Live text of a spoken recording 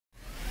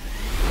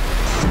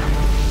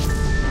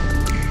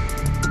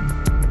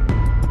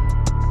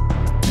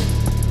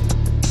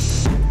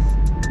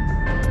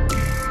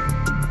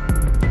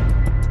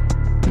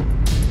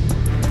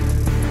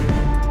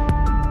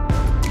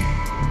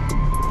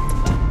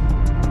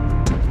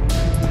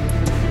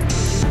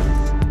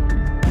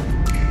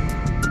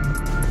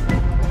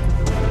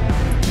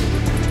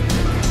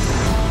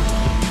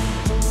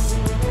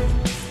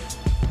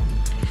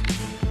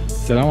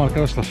Selam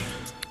arkadaşlar.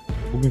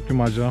 Bugünkü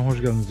macerama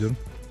hoş geldiniz diyorum.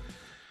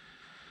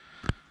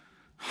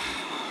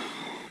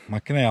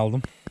 Makineyi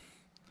aldım.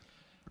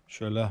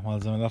 Şöyle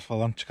malzemeler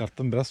falan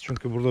çıkarttım biraz.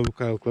 Çünkü burada bu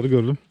kayalıkları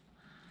gördüm.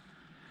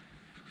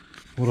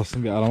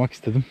 Burasını bir aramak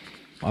istedim.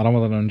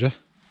 Aramadan önce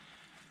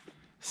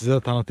size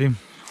de tanıtayım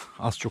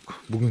az çok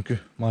bugünkü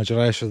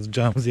macera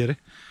yaşayacağımız yeri.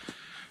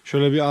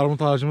 Şöyle bir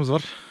armut ağacımız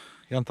var.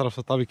 Yan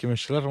tarafta tabii ki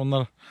meşeler.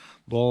 Onlar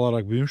doğal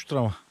olarak büyümüştür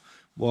ama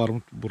bu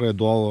armut buraya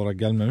doğal olarak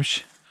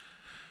gelmemiş.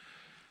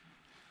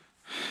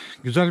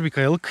 Güzel bir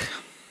kayalık.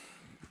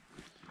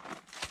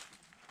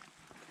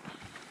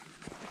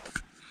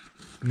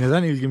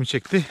 Neden ilgimi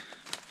çekti?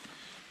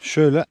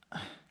 Şöyle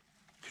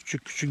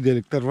küçük küçük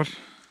delikler var.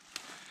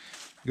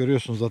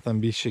 Görüyorsunuz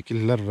zaten bir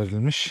şekiller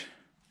verilmiş.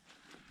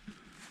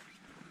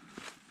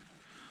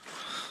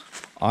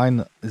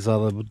 Aynı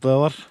hizada burada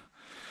var.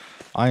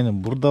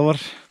 Aynı burada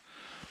var.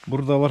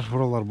 Burada var.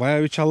 Buralar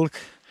bayağı bir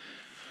çalılık.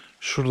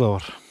 Şurada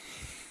var.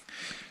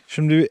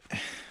 Şimdi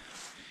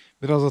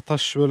biraz da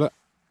taş böyle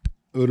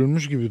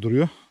örülmüş gibi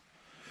duruyor.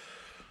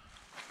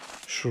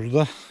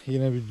 Şurada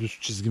yine bir düz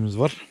çizgimiz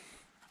var.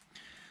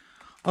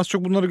 Az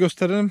çok bunları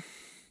gösterelim.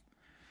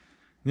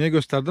 Niye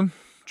gösterdim?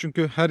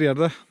 Çünkü her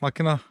yerde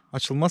makine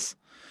açılmaz.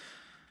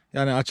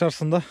 Yani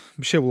açarsın da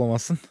bir şey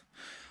bulamazsın.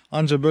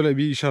 Ancak böyle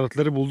bir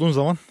işaretleri bulduğun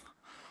zaman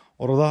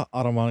orada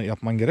arama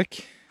yapman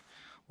gerek.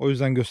 O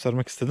yüzden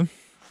göstermek istedim.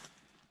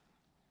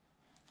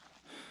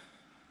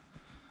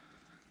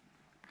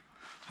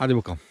 Hadi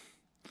bakalım.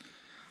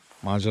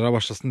 Macera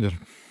başlasın diyorum.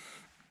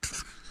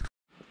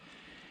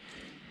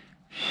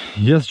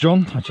 Yes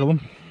John,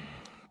 açalım.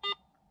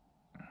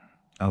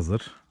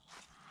 Hazır.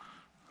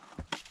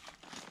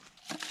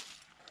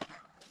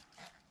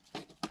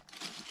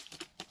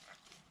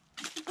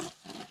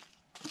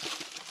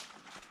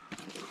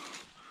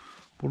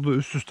 Burada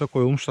üst üste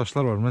koyulmuş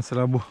taşlar var.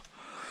 Mesela bu.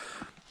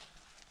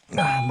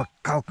 Bak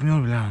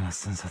kalkmıyor bile,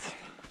 anasını satayım.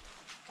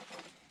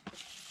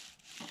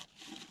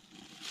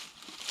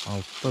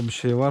 Altta bir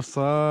şey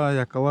varsa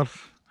yakalar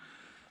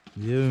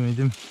diye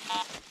ümidim.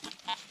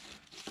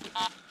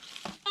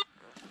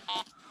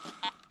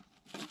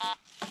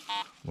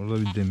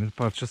 Burada bir demir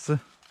parçası.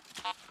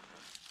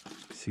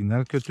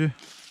 Signal kötü.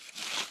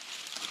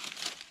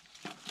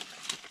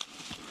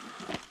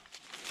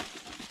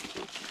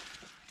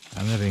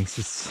 Yani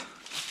renksiz.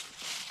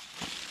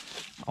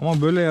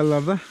 Ama böyle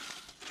yerlerde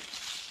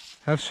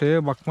her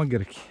şeye bakma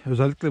gerek.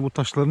 Özellikle bu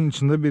taşların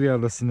içinde bir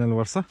yerde sinyal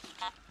varsa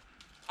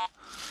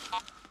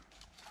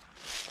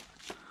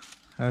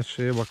her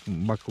şeye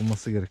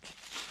bakılması gerek.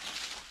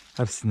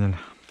 Her sinyale.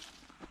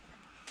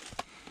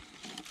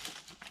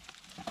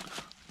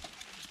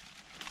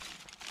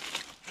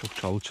 Çok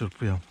çalı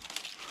çırpıyor.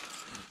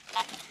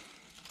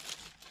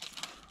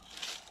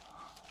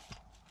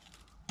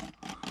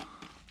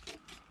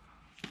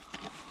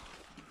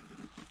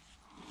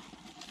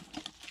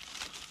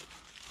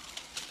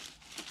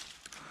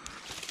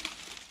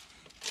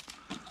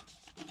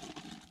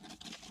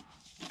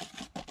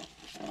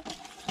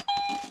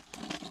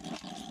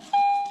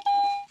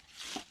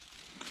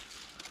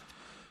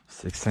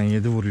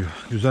 ...87 vuruyor.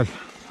 Güzel.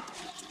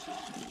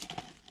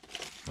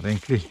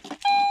 Renkli.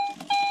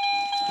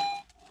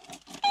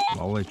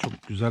 Vallahi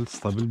çok güzel,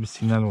 stabil bir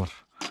sinyal var.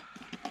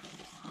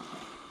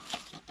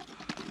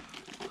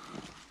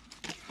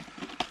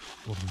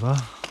 Burada.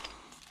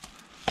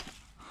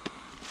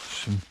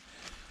 Şimdi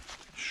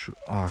şu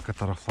arka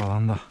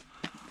taraflardan da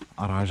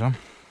arayacağım.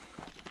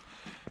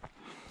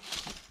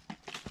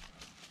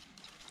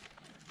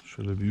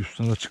 Şöyle bir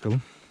üstüne de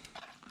çıkalım.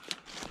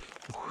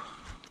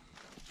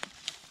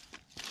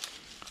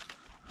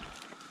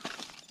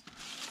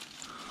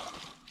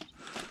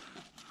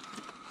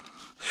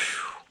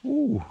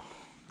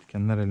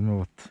 Dikenler elime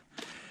battı.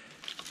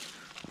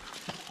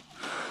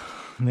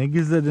 Ne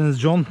gizlediniz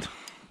John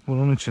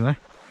bunun içine?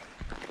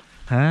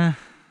 He?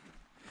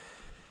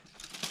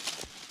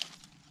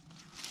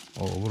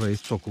 Burayı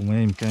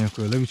sokulmaya imkan yok.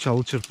 Öyle bir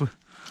çalı çırpı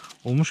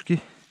olmuş ki.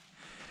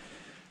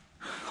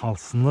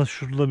 Aslında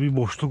şurada bir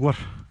boşluk var.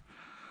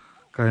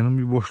 Kayanın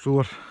bir boşluğu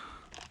var.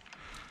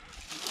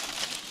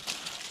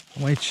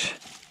 Ama hiç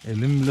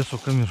elim bile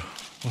sokamıyorum.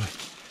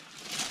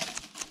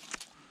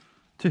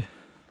 Tüh.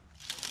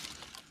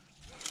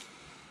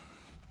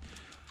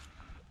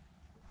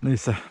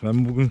 Neyse,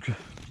 ben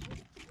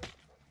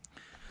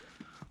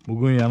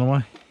bugün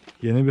yanıma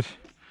yeni bir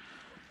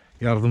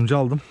yardımcı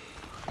aldım.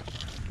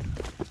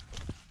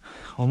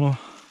 Onu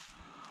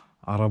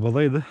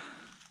arabadaydı.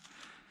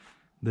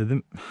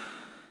 Dedim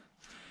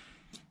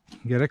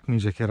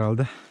gerekmeyecek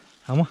herhalde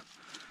ama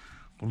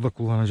burada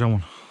kullanacağım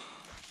onu.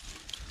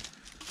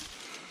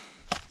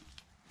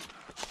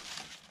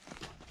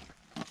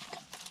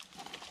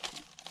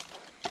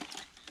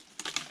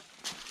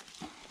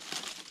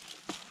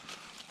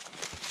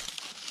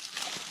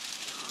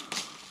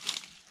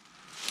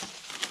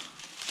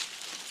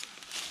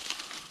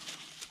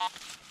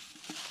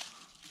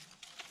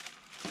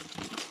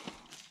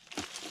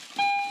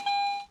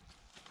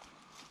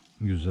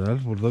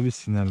 Güzel. Burada bir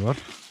sinyal var.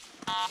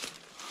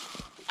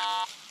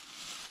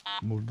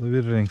 Burada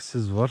bir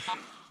renksiz var.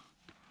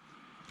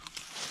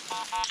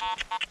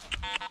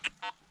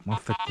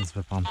 Mahvettiniz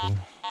be pantolonu.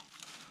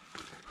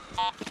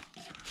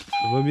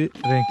 Şurada bir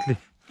renkli.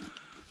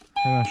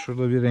 Hemen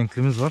şurada bir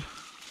renklimiz var.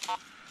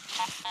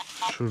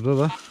 Şurada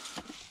da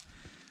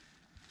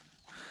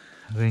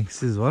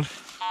renksiz var.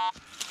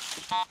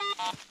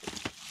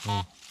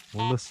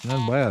 Burada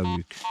sinir bayağı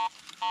büyük.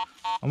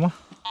 Ama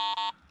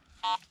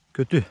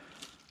kötü.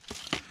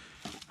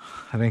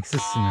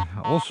 Renksiz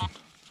sinir. Olsun.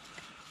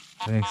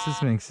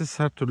 Renksiz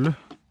her türlü.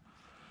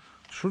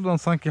 Şuradan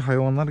sanki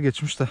hayvanlar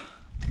geçmiş de.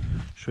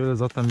 Şöyle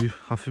zaten bir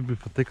hafif bir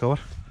patika var.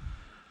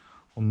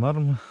 Onlar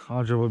mı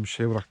acaba bir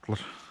şey bıraktılar?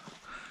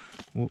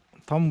 Bu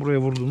tam buraya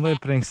vurduğunda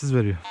hep renksiz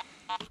veriyor.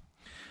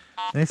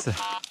 Neyse.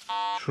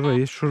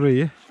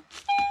 Şurayı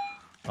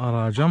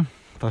arayacağım.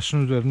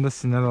 Taşın üzerinde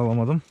sinyal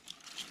alamadım.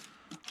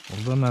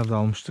 Orada nerede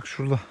almıştık?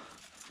 Şurada.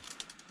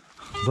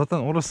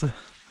 Zaten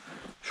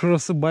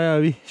şurası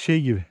bayağı bir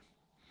şey gibi.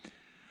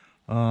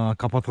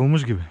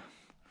 Kapatılmış gibi.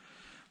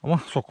 Ama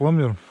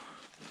sokulamıyorum.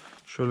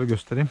 Şöyle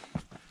göstereyim.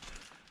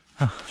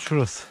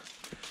 Şurası.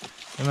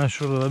 Hemen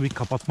şurada da bir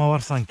kapatma var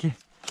sanki.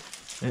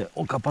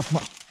 O kapatma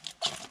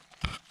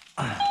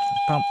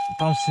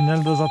tam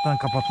sinyal de zaten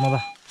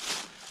kapatmada.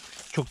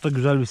 Çok da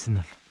güzel bir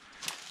sinyal.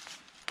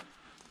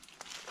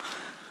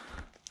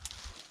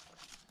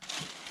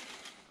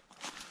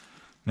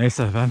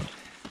 Neyse ben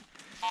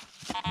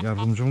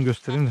yardımcımı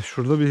göstereyim de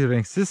şurada bir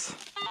renksiz.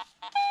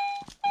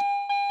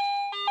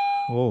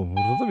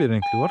 Burada da bir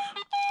renkli var.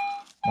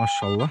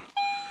 Maşallah.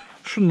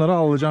 Şunları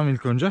alacağım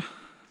ilk önce.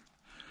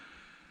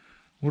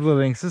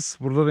 Burada renksiz,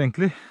 burada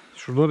renkli,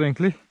 şurada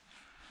renkli.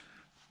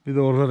 Bir de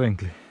orada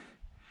renkli.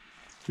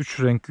 3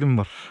 renklim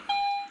var.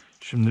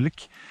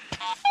 Şimdilik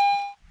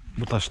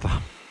bu taşta.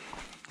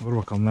 Dur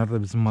bakalım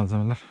nerede bizim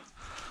malzemeler.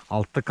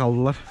 Altta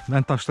kaldılar.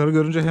 Ben taşları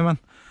görünce hemen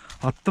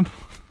attım.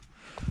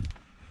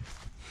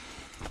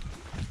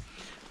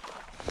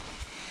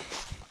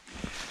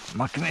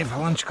 Makineyi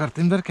falan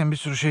çıkartayım derken bir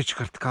sürü şey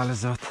çıkarttık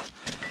halezevat.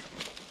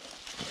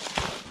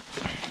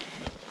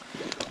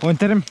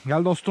 Pointerim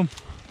gel dostum.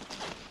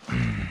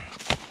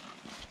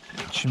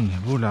 Şimdi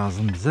bu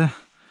lazım bize.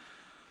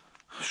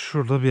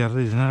 Şurada bir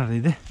yerdeydi.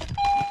 Neredeydi?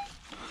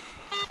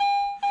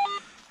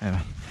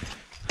 Evet.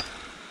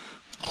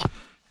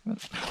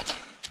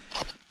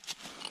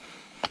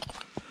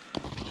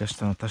 Birkaç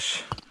tane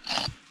taş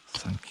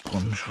sanki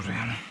konmuş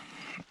oraya.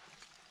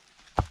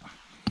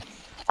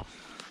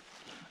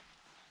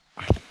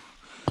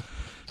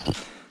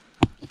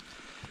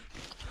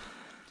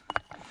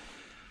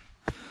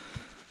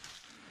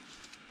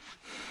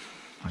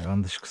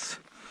 Hayvan dışkısı.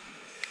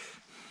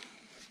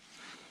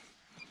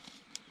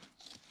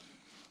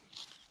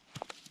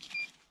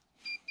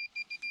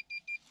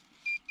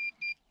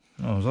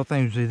 O zaten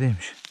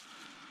yüzeydeymiş.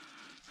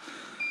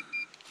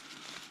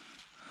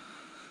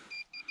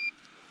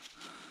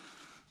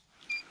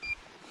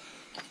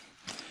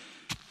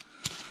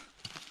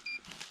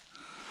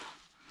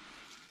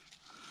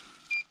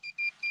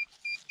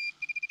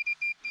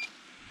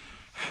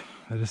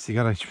 Böyle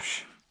sigara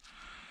içmiş.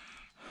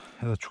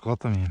 Ya da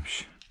çikolata mı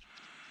yemiş?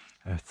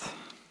 Evet.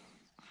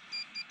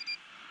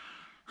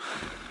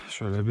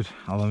 Şöyle bir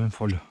alamin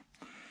folyo.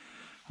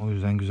 O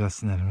yüzden güzel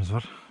sinirimiz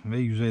var. Ve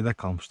yüzeyde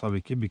kalmış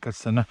tabii ki. Birkaç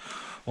sene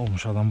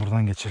olmuş adam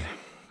buradan geçeli.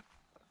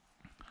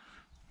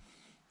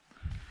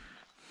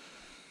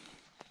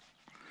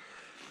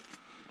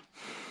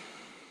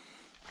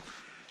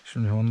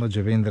 Şimdi onu da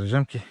cebe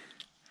indireceğim ki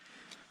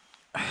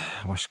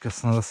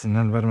başkasına da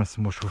sinyal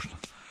vermesin boş boşuna.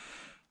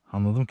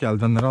 Anladım ki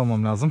eldivenleri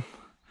almam lazım.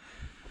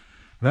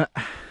 Ve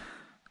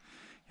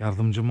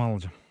yardımcımı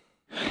alacağım.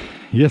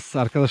 Yes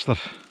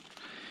arkadaşlar.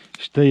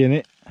 İşte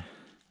yeni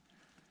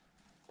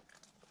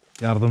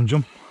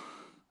yardımcım.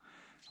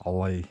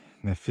 Vallahi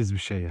nefis bir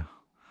şey ya.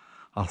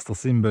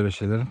 Hastasıyım böyle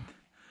şeylerin.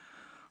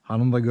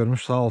 Hanım da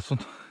görmüş sağ olsun.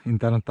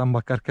 İnternetten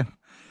bakarken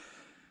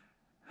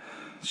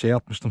şey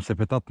atmıştım,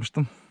 sepete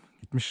atmıştım.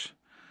 Gitmiş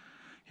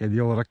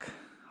hediye olarak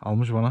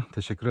almış bana.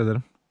 Teşekkür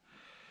ederim.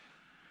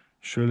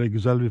 Şöyle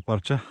güzel bir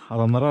parça.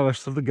 Adamları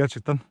araştırdık.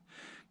 Gerçekten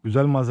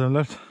güzel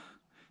malzemeler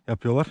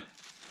yapıyorlar.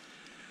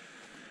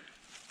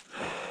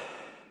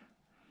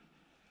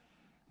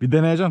 Bir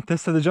deneyeceğim,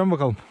 test edeceğim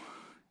bakalım.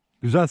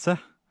 Güzelse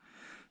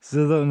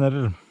size de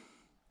öneririm.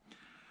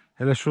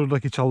 Hele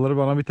şuradaki çalları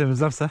bana bir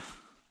temizlerse.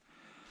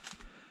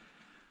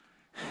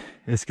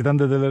 Eskiden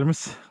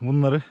dedelerimiz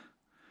bunları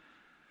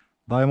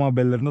daima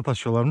bellerinde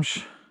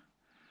taşıyorlarmış.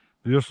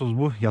 Biliyorsunuz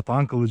bu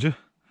yatağın kılıcı.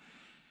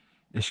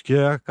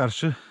 Eşkıya'ya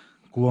karşı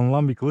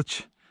kullanılan bir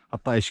kılıç.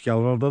 Hatta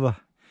eşkıyalarda da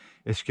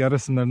eşkıya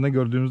resimlerinde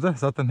gördüğümüzde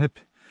zaten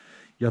hep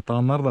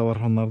yatağanlar da var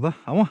onlarda.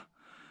 Ama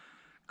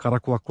kara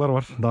kulaklar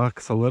var. Daha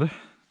kısaları.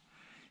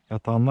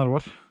 Yatağanlar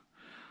var.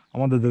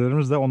 Ama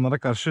dedelerimiz de onlara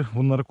karşı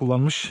bunları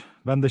kullanmış.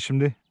 Ben de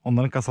şimdi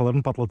onların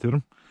kasalarını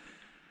patlatıyorum.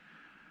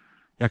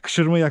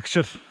 Yakışır mı?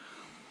 Yakışır.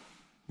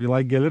 Bir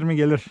like gelir mi?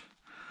 Gelir.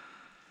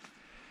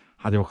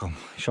 Hadi bakalım.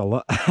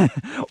 İnşallah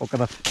o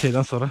kadar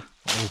şeyden sonra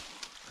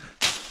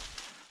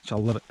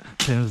çalları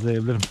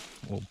temizleyebilirim.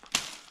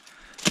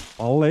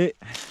 Vallahi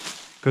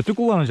Kötü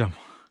kullanacağım.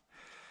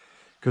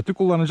 Kötü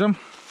kullanacağım.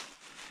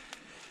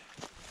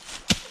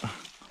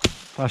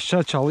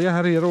 Taşça, çalıya,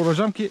 her yere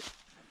vuracağım ki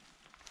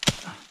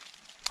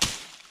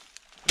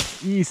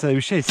iyiyse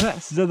bir şeyse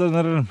size de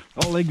öneririm.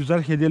 Vallahi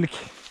güzel hediyelik.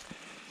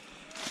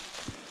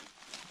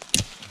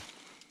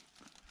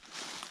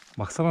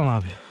 Baksana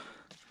abi.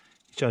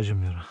 Hiç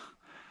acımıyor.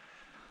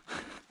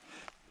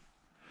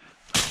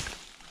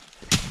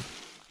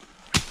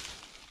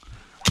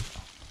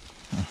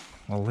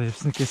 Vallahi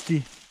hepsini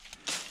kesti.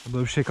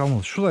 Burada bir şey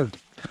kalmadı.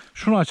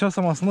 Şunu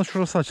açarsam aslında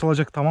şurası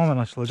açılacak. Tamamen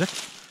açılacak.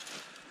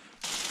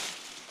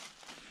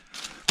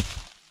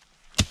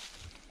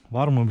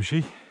 Var mı bir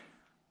şey?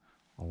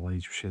 Vallahi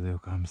hiçbir şey de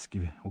yok ha, mis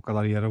gibi. O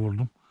kadar yere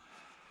vurdum.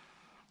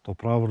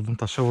 Toprağa vurdum,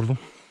 taşa vurdum.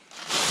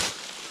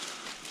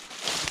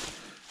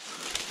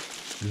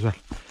 Güzel.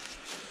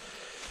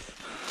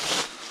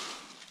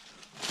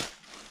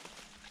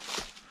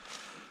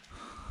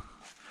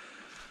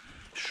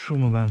 Şu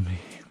mu ben mi?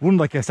 Bunu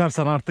da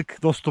kesersen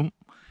artık dostum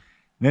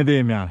ne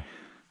diyeyim yani.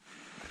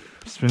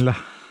 Bismillah.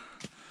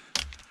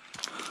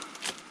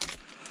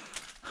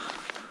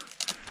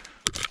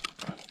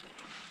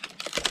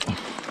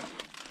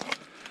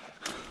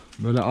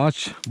 Böyle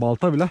ağaç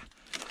balta bile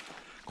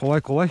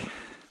kolay kolay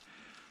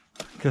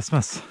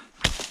kesmez.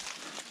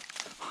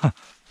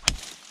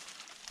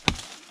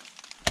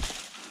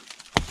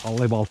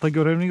 Vallahi balta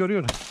görevini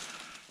görüyor.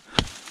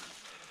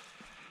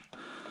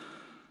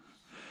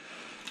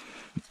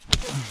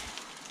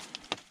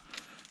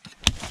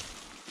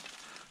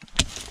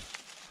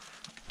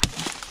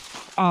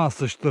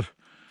 Sıçtır.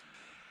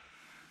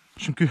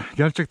 Çünkü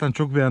gerçekten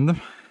çok beğendim.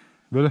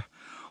 Böyle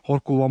hor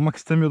kullanmak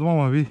istemiyordum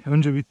ama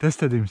önce bir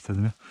test edeyim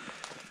istedim ya.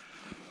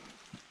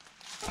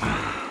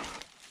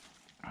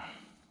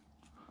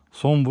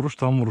 Son vuruş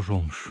tam vuruş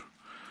olmuş.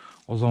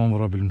 O zaman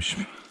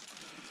vurabilmişim.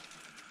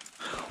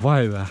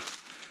 Vay be.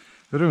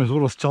 Görüyor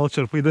musunuz? Burası çalı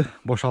çırpıydı.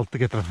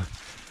 Boşalttık etrafı.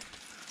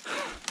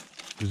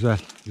 Güzel,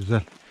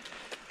 güzel.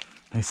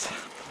 Neyse.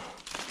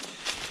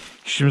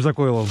 İşimize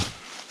koyalım.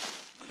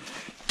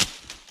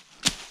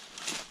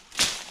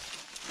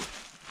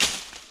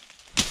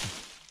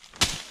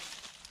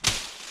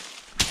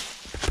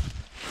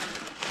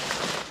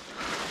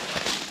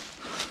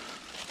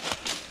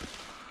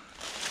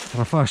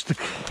 Tarafı açtık.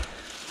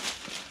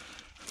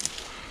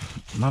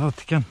 Bunlar da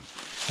tiken.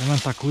 Hemen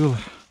takılıyorlar.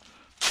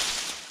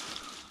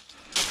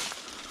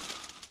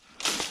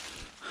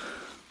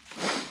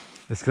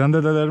 Eskiden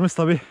dedelerimiz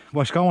tabi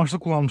başka amaçlı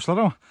kullanmışlar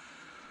ama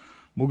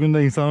bugün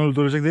de insanı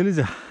öldürecek değiliz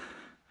ya.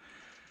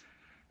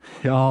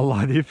 Ya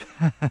Allah deyip.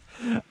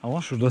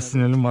 Ama şurada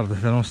sinelim vardı.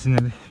 Ben o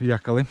sineli bir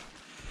yakalayayım.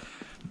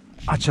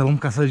 Açalım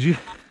kasacıyı.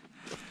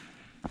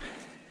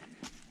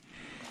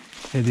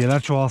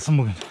 Hediyeler çoğalsın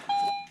bugün.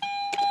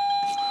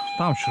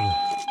 Tam şurada.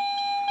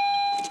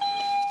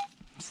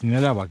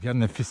 Sinele bak ya,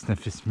 nefis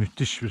nefis,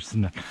 müthiş bir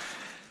sinel.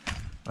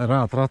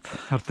 Rahat rahat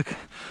artık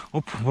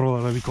hop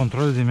buralara bir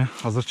kontrol edeyim ya.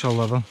 Hazır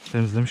çalılardan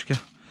temizlemişken.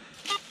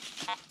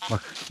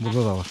 Bak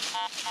burada da var.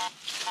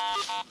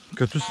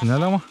 Kötü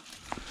sinel ama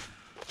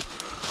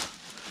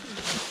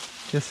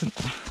kesin.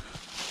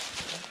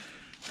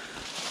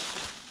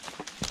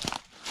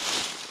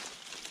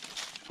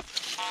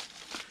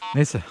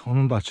 Neyse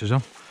onu da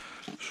açacağım.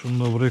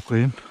 Şunu da buraya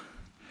koyayım.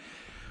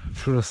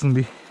 Şurasını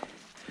bir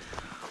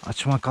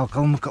açma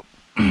kalkalım bakalım.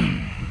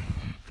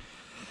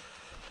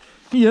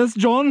 Yes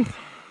John.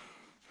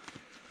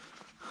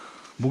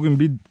 Bugün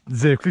bir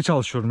zevkli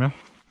çalışıyorum ya.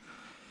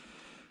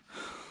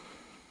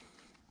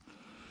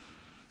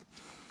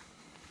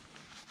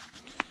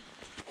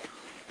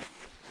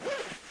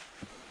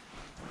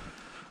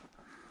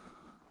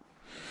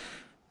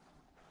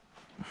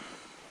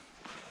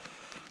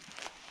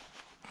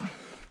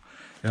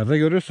 Yerde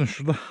görüyorsun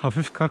şurada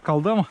hafif kar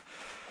kaldı ama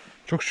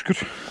çok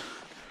şükür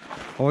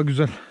hava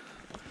güzel.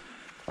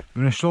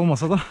 Güneşli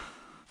olmasa da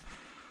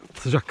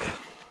sıcak.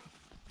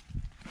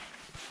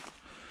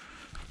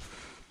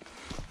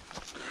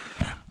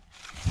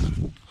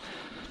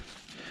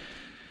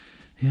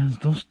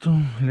 Yaz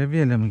dostum,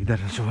 levyeyle mi gider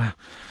acaba?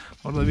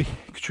 Orada bir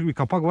küçük bir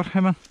kapak var,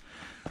 hemen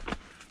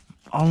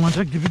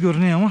alınacak gibi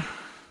görünüyor ama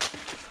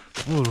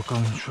vur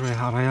bakalım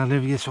şuraya, araya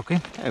levye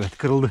sokayım. Evet,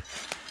 kırıldı.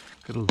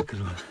 Kırıldı.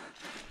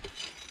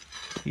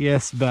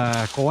 Yes be,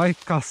 kolay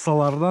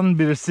kassalardan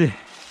birisi.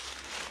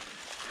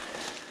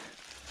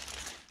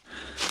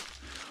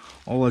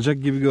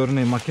 Olacak gibi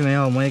görünüyor. Makineye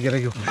almaya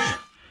gerek yokmuş.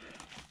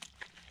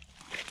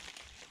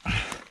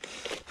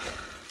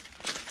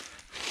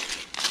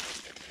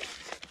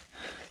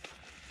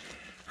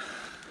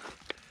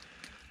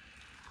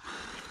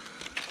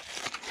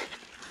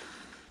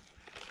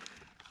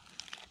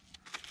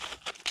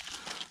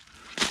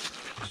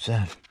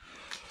 Güzel.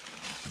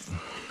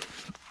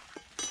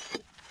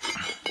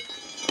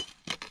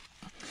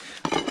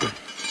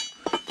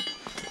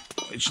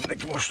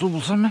 İçindeki boşluğu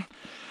bulsam ben.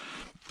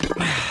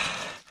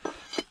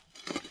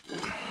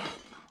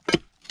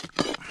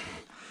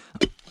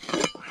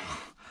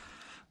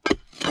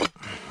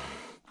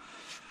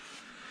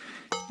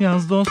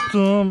 Yaz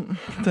dostum.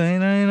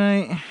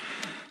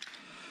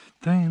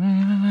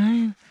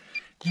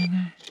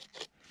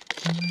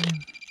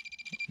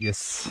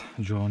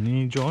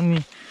 Johnny, Johnny.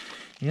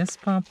 Yes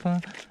papa.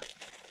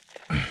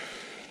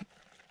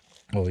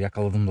 Oh,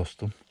 yakaladım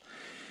dostum.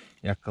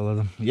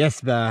 Yakaladım.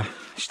 Yes be.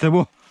 İşte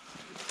bu.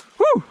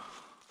 Woo!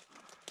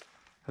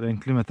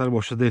 Renkli metal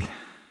boşa değil.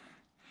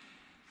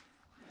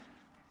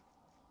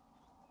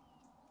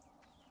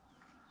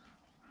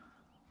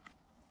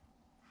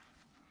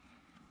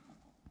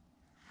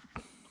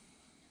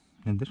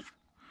 Nedir?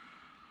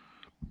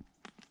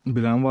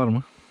 Bilen var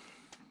mı?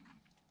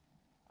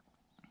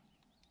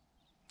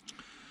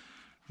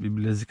 Bir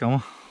bilezik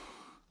ama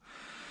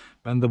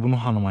ben de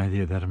bunu hanıma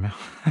hediye ederim ya.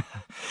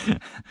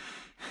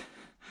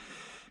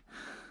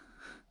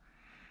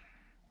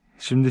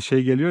 Şimdi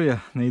şey geliyor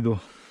ya, neydi o?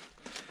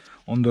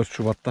 14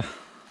 Şubat'ta.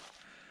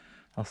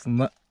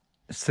 Aslında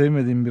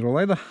sevmediğim bir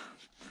olay da,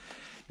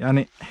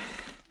 yani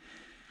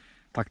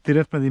takdir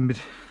etmediğim bir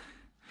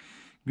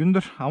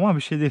gündür ama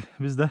bir şey değil.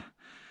 Biz de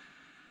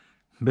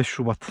 5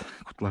 Şubat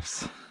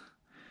kutlarız.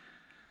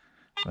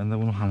 Ben de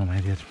bunu hanıma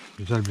hediye ederim.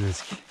 Güzel bir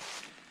bilezik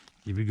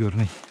gibi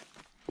görünüyor.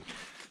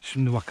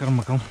 Şimdi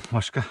bakalım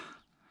başka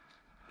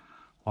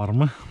var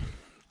mı?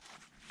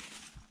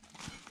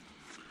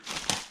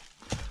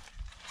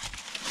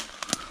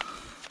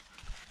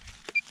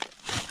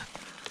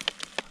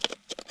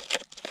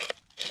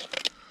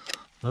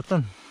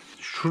 Zaten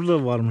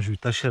şurada varmış bir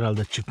taş,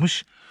 herhalde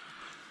çıkmış.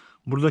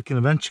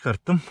 Buradakini ben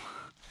çıkarttım.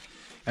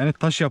 Yani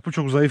taş yapı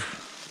çok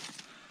zayıf.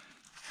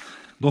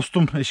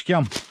 Dostum,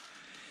 eşkıyam.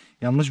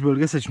 Yanlış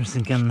bölge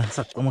seçmişsin kendine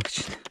saklamak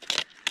için.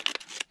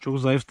 Çok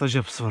zayıf taş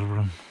yapısı var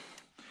buranın.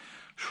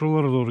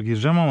 Şuralara doğru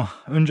gireceğim ama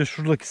önce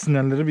şuradaki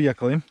sinyalleri bir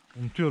yakalayayım.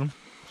 Unutuyorum.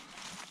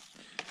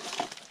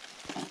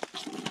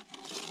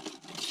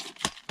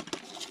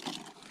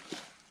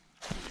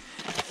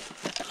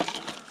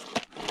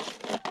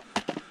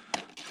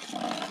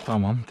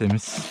 Tamam,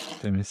 temiz.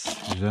 Temiz.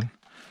 Güzel.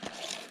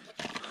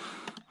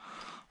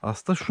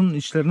 Aslında şunun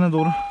içlerine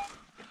doğru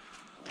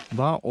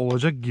daha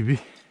olacak gibi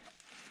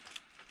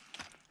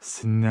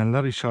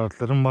sinyaller,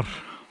 işaretlerim var.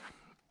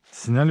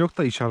 Sinyal yok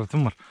da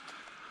işaretim var.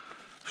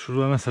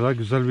 Şurada mesela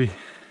güzel bir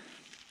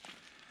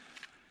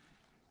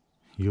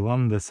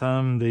yılan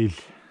desem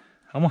değil.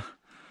 Ama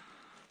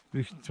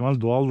büyük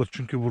ihtimal doğaldır.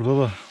 Çünkü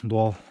burada da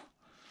doğal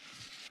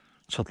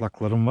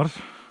çatlaklarım var.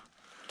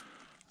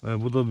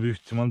 Ve bu da büyük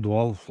ihtimal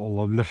doğal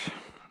olabilir.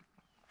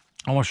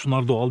 Ama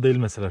şunlar doğal değil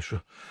mesela,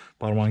 şu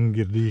parmağın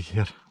girdiği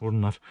yer.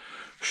 Bunlar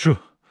şu.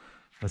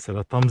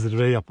 Mesela tam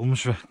zirveye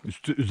yapılmış ve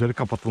üzeri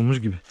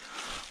kapatılmış gibi.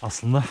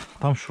 Aslında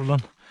tam şuradan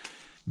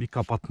bir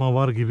kapatma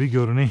var gibi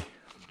görünüyor.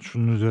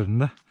 Şunun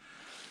üzerinde.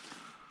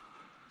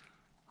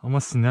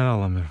 Ama sinyal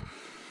alamıyorum.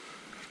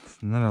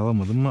 Sinyal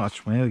alamadım mı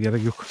açmaya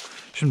gerek yok.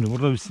 Şimdi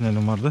burada bir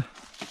sinyalim vardı.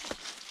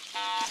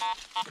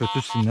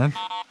 Kötü sinyal.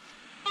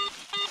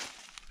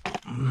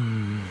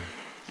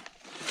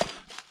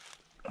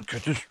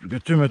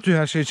 Kötü mötü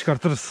her şeyi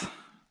çıkartırız.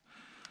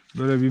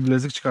 Böyle bir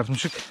bilezik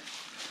çıkartmışık.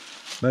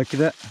 Belki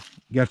de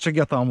gerçek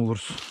yatağım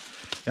buluruz.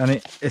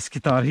 Yani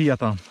eski tarihi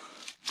yatağım.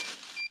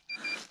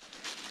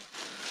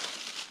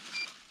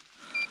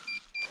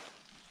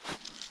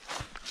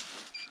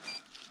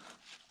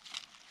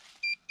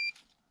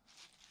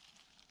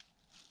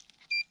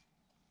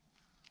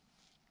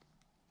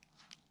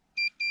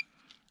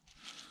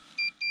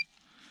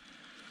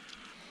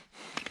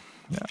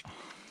 Ya.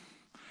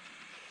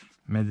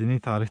 Medeni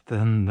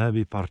tarihten de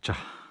bir parça.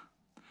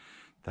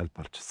 Tel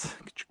parçası.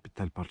 Küçük bir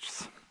tel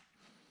parçası.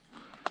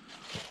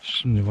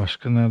 Şimdi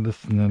başka nerede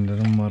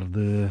sinyallerim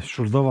vardı?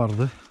 Şurada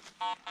vardı.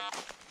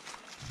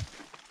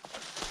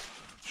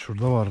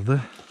 Şurada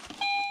vardı.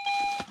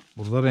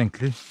 Burada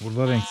renkli.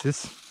 Burada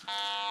renksiz.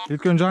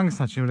 İlk önce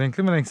hangisini açayım?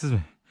 Renkli mi, renksiz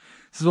mi?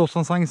 Siz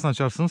olsanız hangisini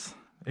açarsınız?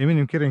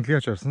 Eminim ki renkli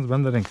açarsınız.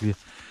 Ben de renkliyi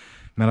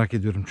merak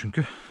ediyorum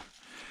çünkü.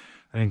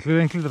 Renkli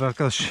renklidir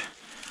arkadaş.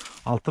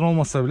 Altın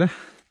olmasa bile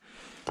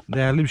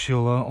değerli bir şey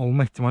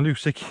olma ihtimali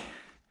yüksek.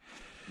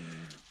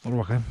 Dur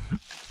bakayım.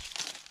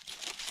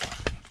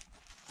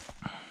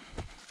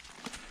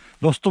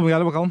 Dostum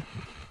gel bakalım.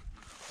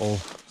 Oh,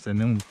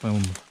 seni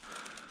unutmayalım.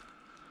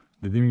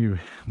 Dediğim gibi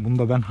bunu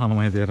da ben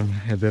hanıma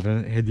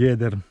hediye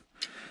ederim.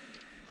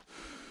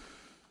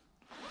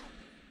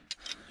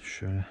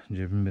 Şöyle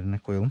cebin birine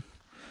koyalım.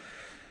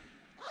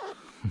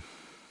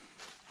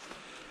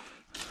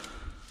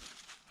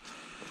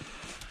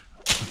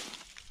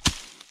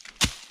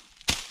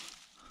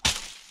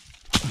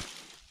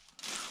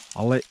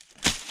 Vallahi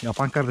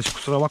yapan kardeş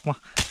kusura bakma.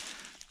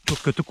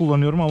 Çok kötü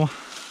kullanıyorum ama.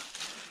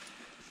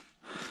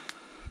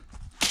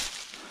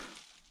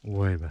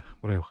 Vay be,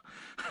 buraya bak.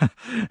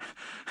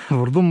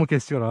 Vurdun mu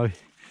kesiyor abi.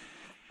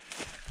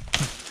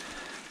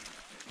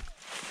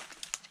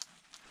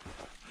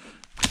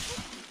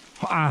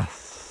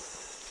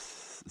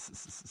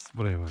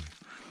 Buraya bak.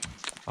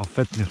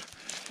 Affetmiyor.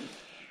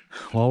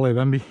 Vallahi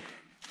ben bir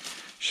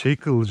şey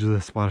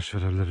kılıcı sipariş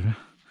verebilirim ya.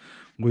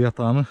 Bu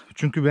yatağını.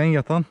 Çünkü ben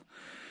yatan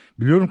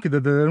biliyorum ki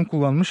dedelerim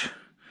kullanmış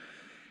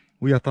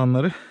bu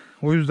yatanları.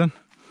 O yüzden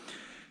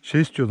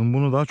şey istiyordum.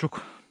 Bunu daha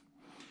çok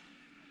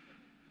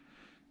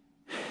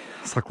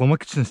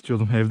saklamak için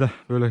istiyordum evde.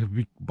 Böyle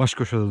bir baş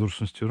köşede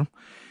dursun istiyorum.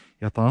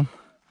 yatağın.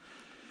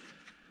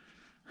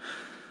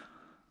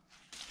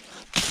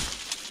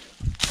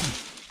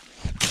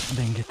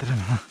 Ben getiremem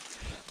ha.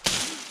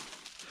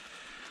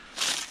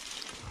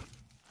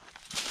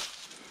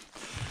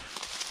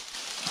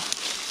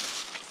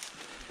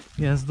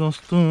 Yaz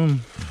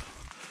dostum.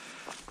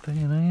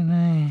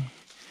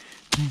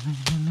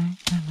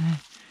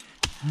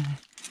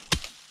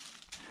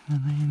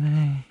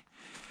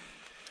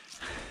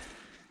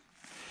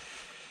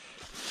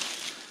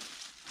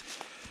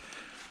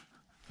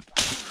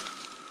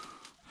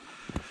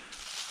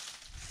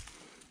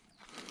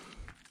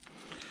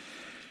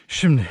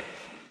 Şimdi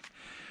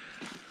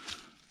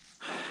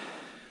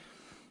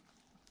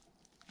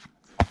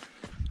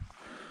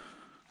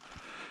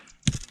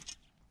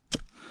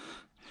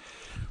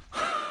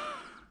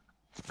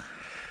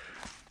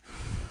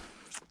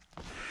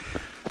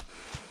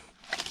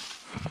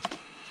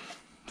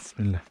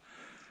bismillah.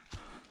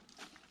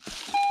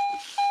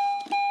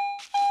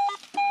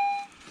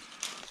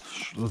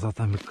 Şurada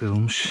zaten bir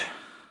kırılmış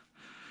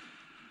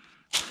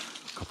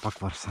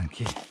kapak var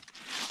sanki.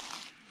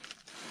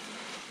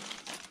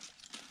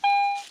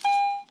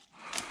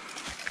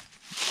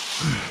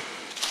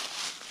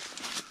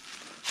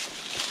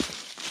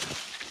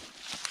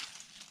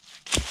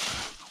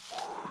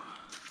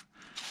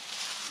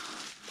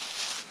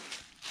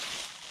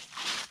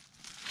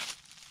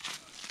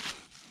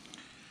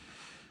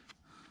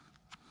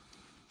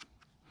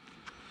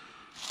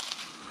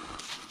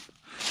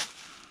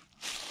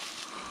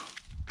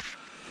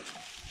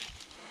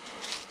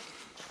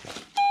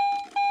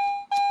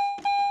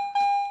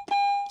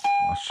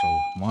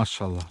 Maşallah,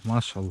 maşallah,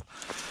 maşallah,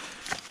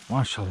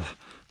 maşallah.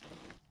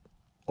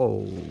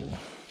 Oo.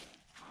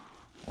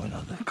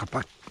 Oynadı.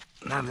 Kapak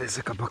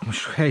neredeyse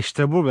kapakmış. He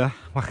işte bu be.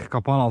 Bak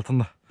kapağın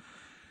altında.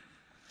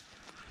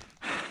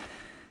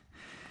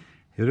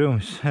 Görüyor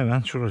muyuz?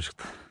 Hemen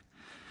şuracıkta.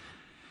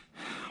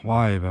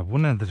 Vay be,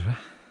 bu nedir be?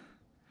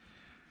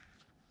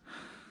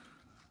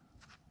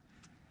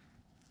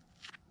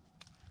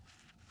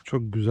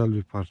 Çok güzel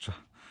bir parça.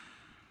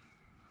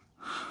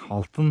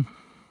 Altın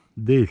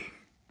değil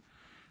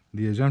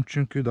diyeceğim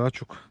çünkü daha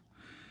çok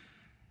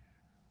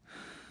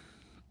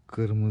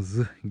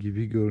kırmızı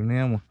gibi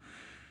görünüyor ama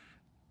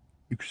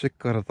yüksek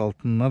karat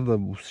altınlar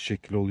da bu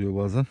şekil oluyor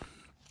bazen.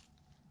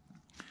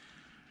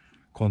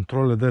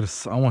 Kontrol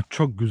ederiz ama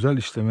çok güzel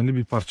işlemeli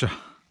bir parça.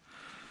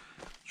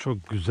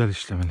 Çok güzel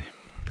işlemeli.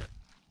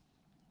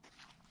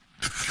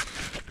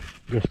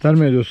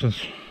 Göstermiyor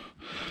diyorsunuz.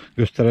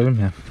 Gösterelim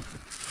ya.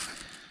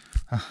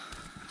 Heh.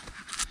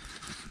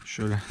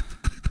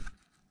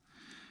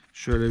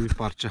 Şöyle bir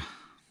parça.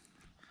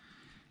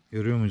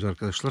 Görüyor muyuz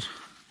arkadaşlar?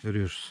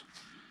 Görüyoruz.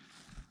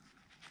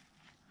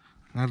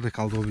 Nerede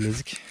kaldı o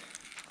bilezik?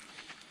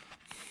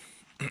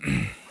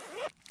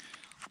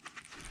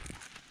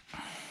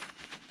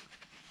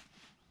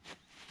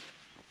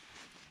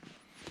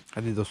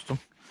 Hadi dostum.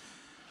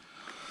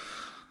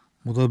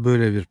 Bu da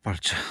böyle bir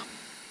parça.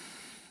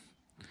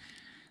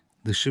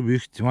 Dışı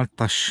büyük ihtimal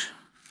taş.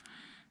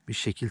 Bir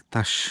şekil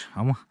taş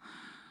ama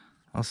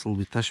nasıl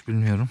bir taş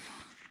bilmiyorum.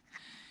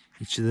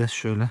 İçi de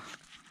şöyle.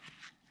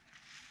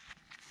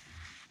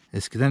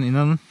 Eskiden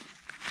inanın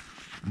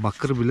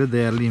bakır bile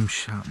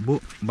değerliymiş.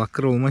 Bu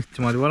bakır olma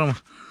ihtimali var ama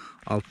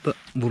altta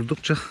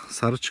vurdukça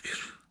sarı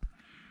çıkıyor.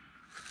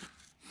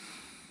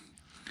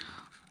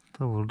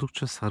 Altta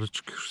vurdukça sarı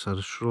çıkıyor.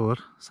 Sarı, şuralar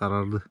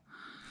sarardı.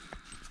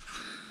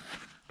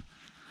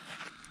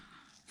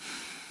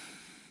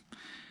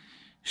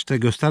 İşte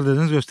göster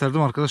dediniz,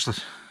 gösterdim arkadaşlar.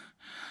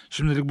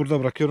 Şimdilik burada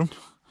bırakıyorum.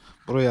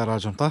 Burayı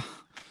arayacağım ta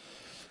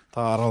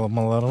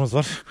aralamalarımız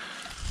var.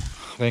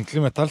 Renkli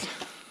metal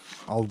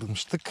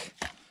aldırmıştık.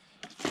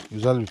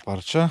 Güzel bir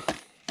parça.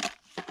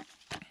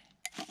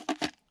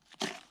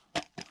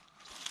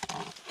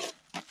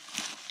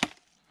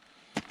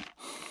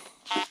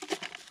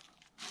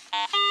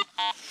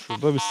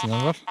 Şurada bir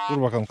sinir var.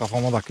 Dur bakalım,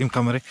 kafama takayım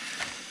kamerayı.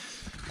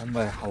 Onu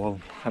da alalım.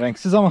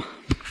 Renksiz ama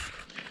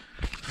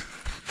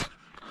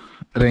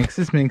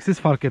renksiz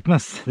fark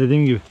etmez.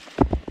 Dediğim gibi.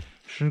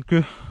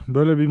 Çünkü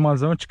böyle bir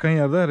malzeme çıkan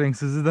yerde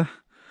renksizi de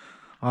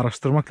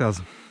araştırmak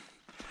lazım.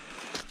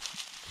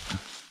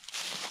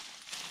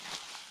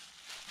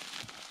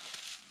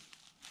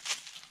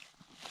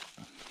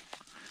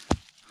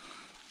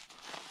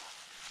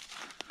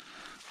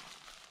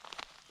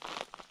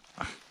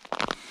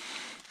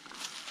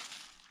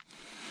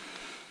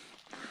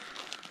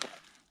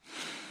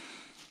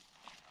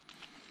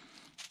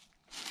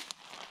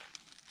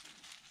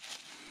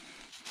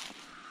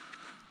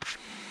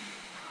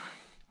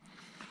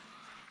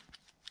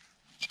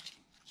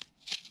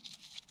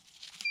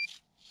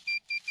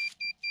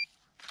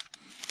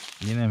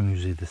 Yine mi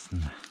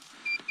yüzeydesin?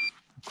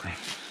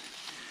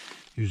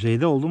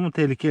 Yüzeyde oldu mu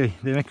tehlikeli.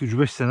 Demek ki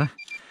 3-5 sene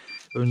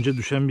önce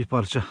düşen bir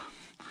parça.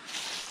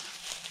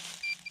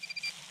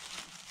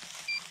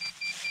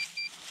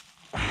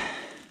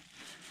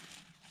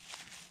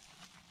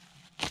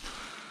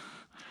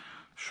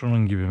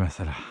 Şunun gibi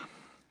mesela.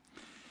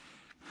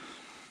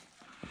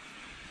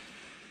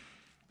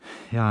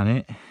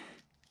 Yani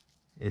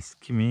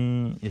Eski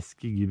mi?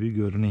 Eski gibi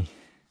görünüyor.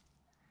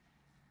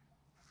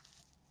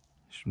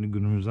 Şimdi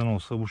günümüzden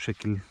olsa bu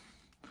şekil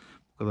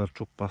bu kadar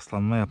çok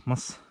paslanma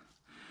yapmaz.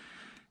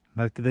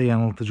 Belki de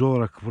yanıltıcı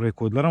olarak buraya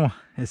koydular ama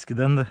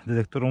eskiden de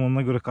dedektör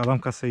romanına göre adam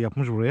kasayı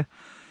yapmış buraya.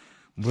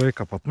 Burayı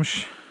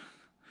kapatmış.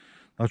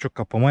 Daha çok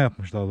kapama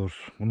yapmış daha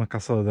doğrusu. Buna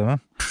kasa da demem.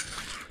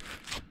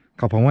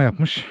 Kapama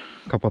yapmış.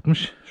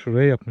 Kapatmış.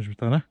 Şuraya yapmış bir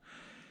tane.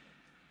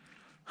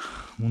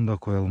 Bunu da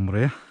koyalım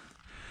buraya.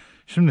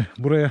 Şimdi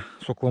buraya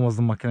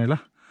soklamazdım makineyle.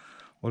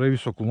 Oraya bir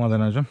sokulma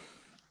deneyeceğim.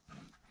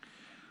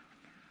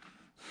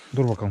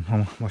 Dur bakalım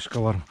ama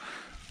başka var mı?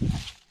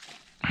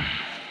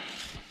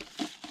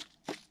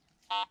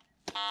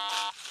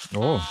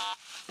 Oo.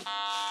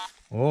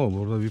 Oo,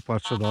 burada bir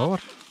parça daha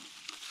var.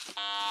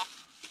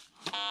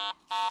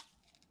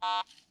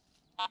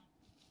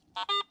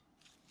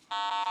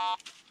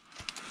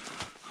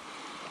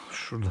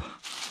 Şurada.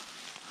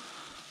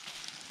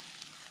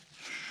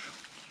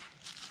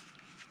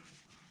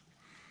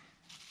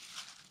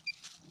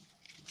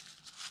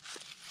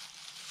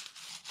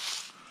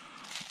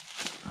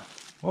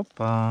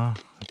 Hoppa.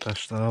 Bir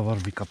taş daha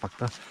var bir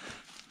kapakta.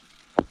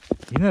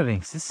 Yine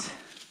renksiz.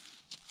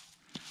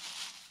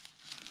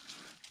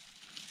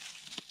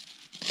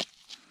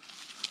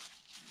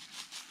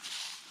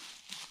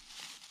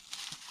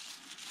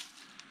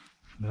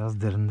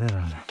 Biraz derinde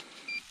herhalde.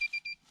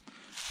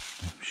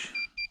 Neymiş?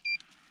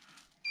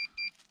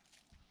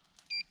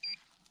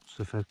 Bu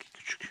seferki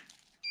küçük.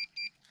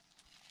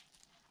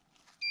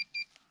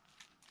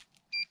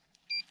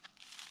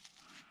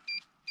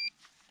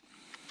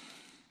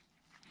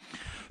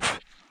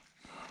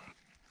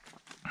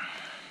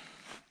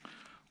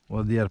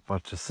 O diğer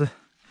parçası.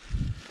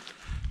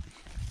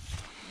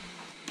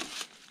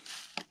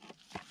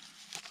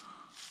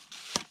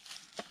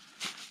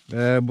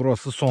 Ve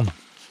burası son.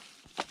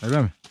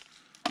 Öyle mi?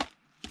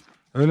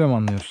 Öyle mi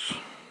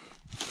anlıyoruz?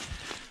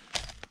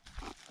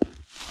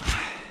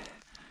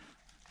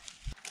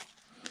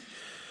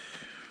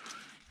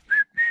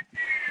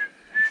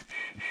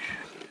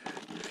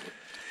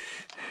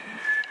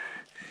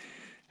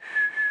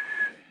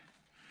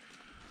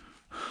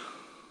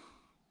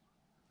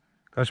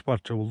 Kaç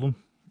parça buldum?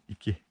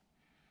 2.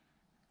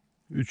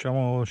 3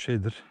 ama o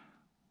şeydir.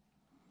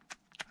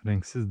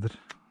 Renksizdir.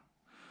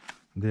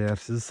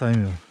 Değersizi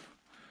saymıyorum.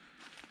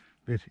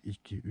 1,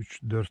 2,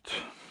 3,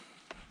 4.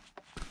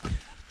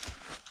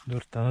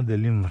 4 tane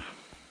deliğim var.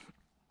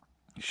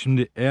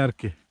 Şimdi eğer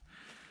ki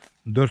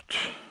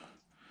 4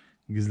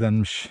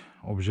 gizlenmiş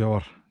obje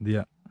var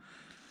diye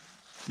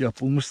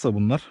yapılmışsa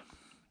bunlar,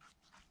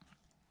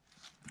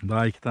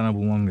 daha 2 tane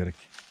bulmam gerek.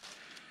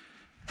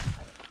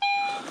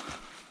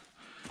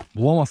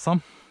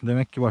 Bulamazsam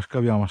demek ki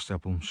başka bir amaçla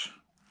yapılmış.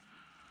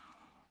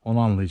 Onu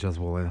anlayacağız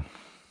bu olaydan.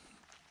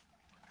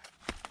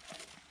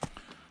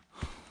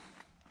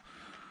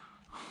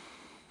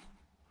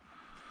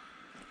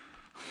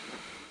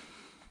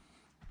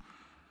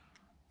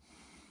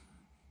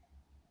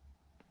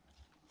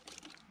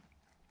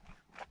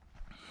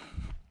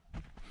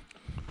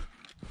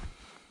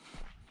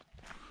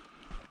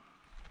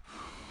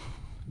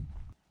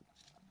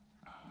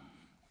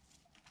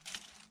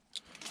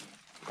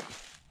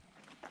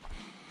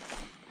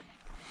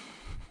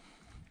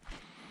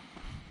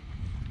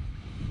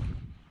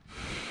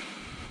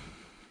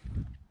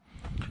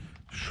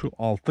 Şu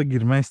alta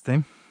girme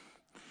isteğim.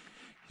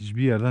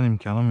 Hiçbir yerden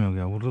imkanım yok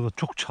ya. Burada da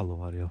çok çalı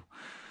var ya.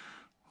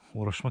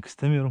 Uğraşmak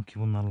istemiyorum ki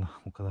bunlarla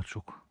o kadar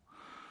çok.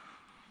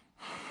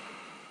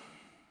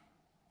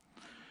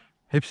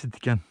 Hepsi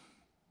diken.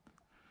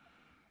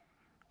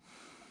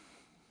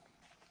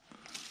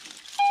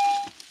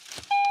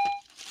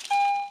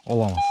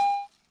 Olamaz.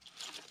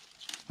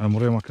 Ben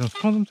buraya makine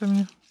tutmadım temin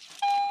ya.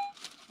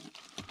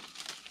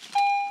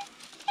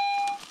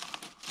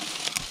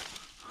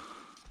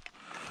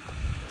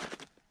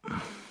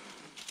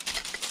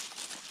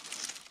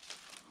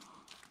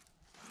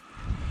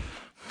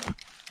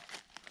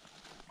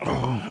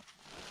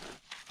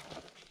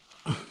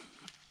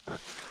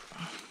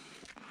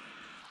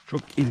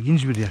 Çok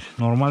ilginç bir yer.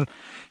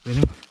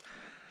 Benim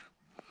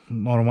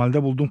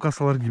normalde bulduğum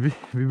kasalar gibi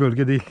bir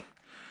bölge değil.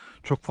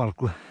 Çok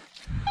farklı.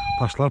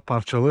 Taşlar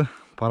parçalı,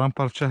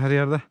 paramparça her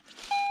yerde.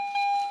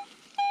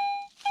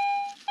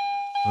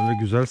 Böyle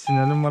güzel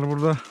sinyalim var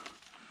burada.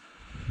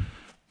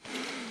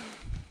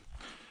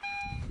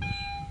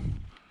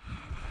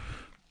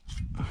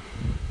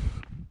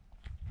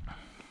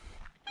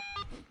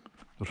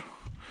 Dur.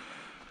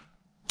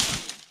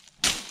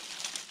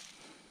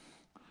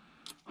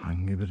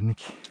 Hangi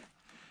birinik?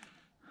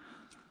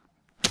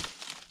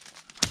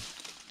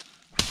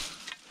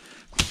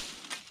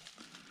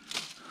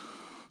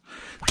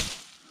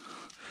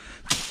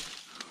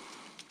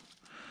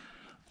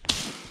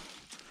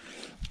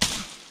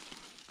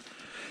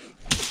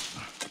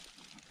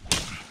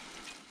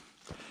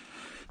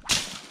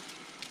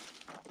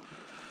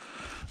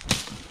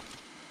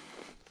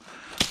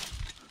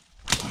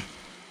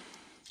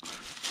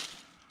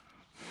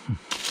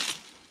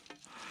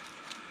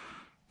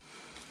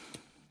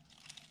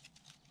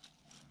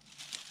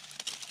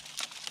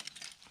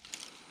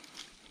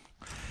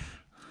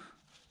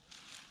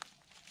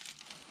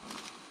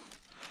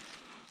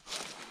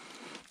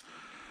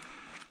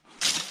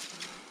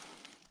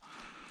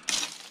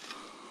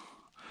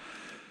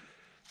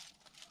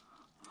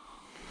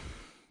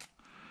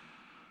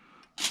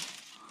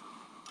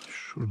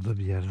 Şurada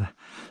bir yerde.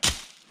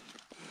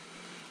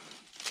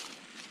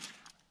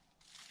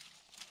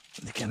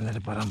 Dikenleri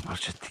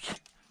paramparça ettik.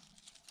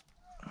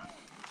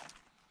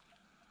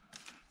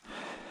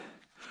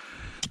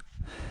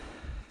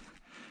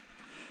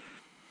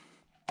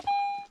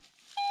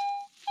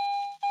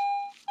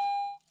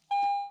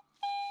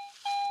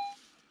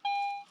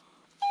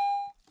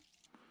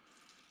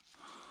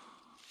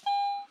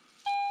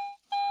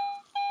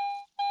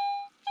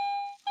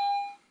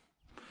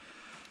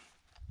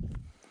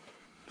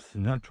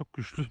 Sinyal çok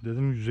güçlü.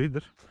 Dedim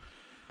yüzeydir.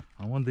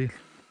 Ama değil.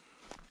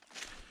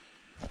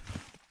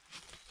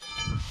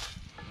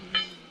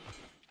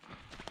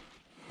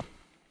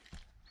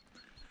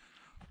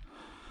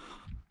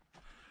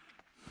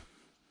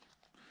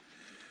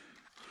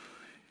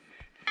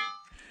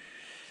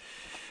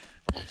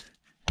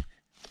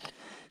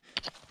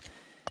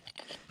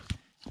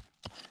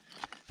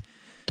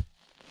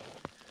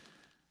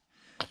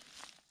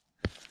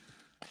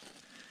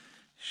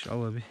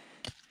 İnşallah bir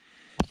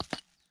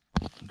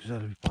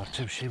güzel bir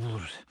parça bir şey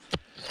buluruz.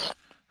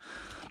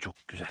 Çok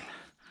güzel.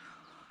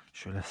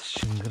 Şöyle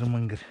şıngır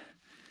mıngır.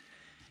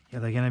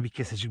 Ya da gene bir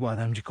kesecik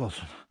bademcik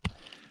olsun.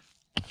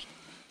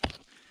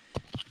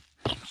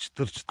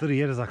 Çıtır çıtır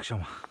yeriz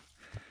akşama.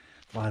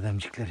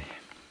 Bademcikleri.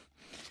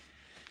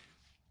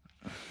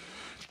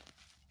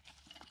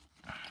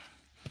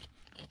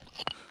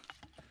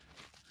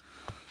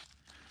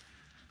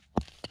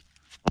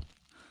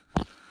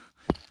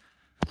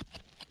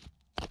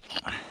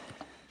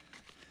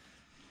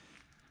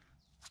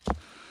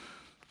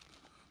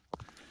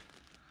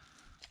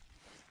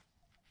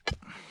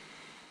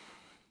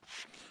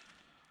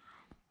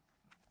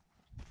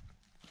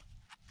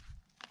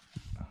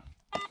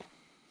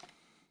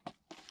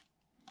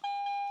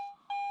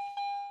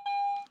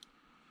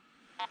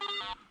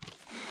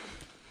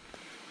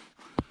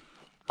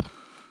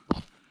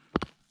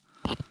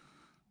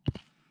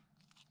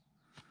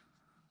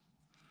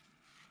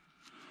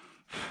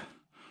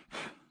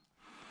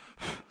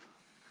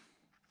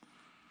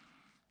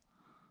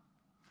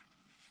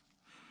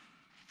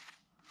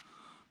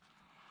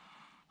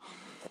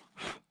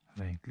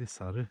 Renkli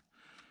sarı.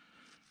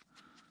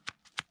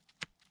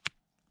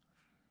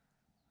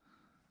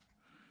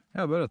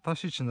 Ya böyle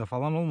taş içinde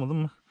falan olmadı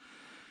mı?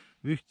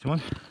 Büyük ihtimal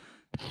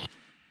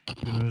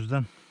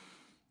günümüzden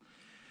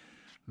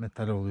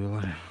metal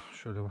oluyorlar ya.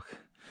 Şöyle bak.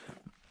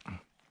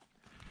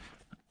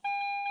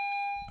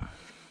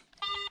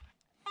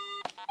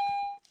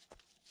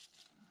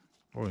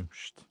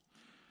 Oymuş işte.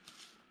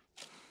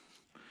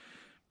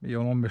 Bir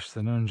 10-15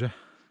 sene önce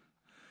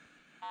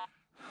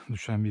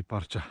düşen bir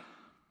parça.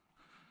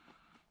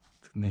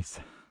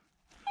 Neyse.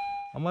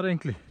 Ama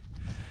renkli.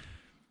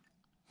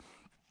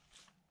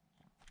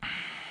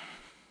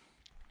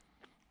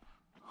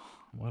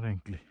 Ama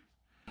renkli.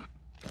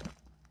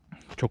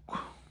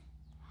 Çok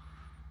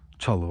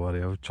çalı var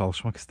ya.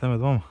 Çalışmak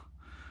istemedim ama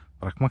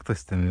bırakmak da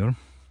istemiyorum.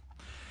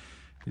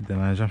 Bir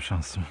deneyeceğim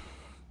şansımı.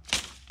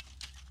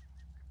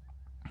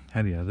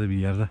 Her yerde bir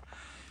yerde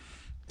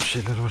bir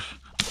şeyler var.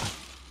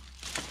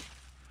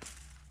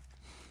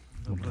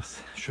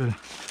 Burası. Şöyle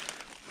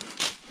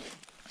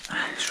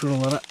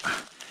şuralara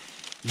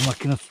bir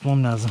makine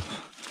tutmam lazım.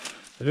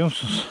 Görüyor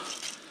musunuz?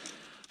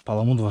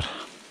 Palamut var.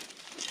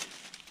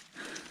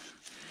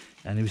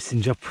 Yani bir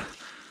sincap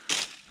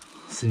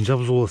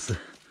zulası.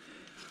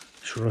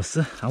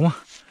 Şurası ama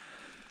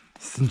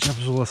sincap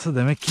zulası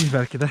demek ki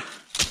belki de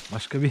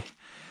başka bir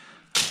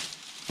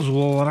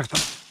zula olarak da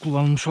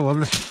kullanılmış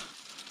olabilir.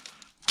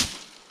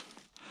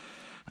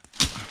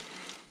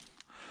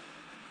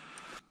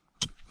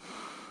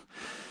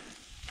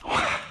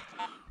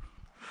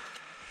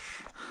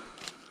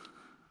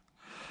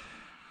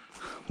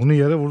 Bunu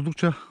yere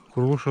vurdukça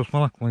Kuruluş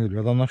Osman aklıma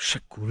geliyor. Adamlar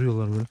şak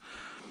vuruyorlar böyle.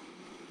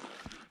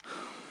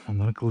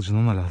 Onların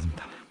kılıcından da lazım bir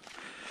tane.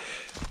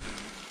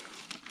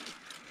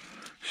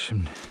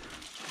 Şimdi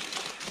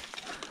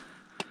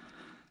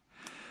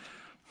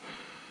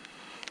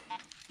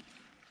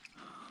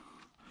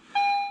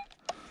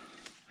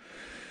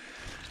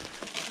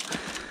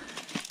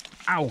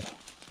au.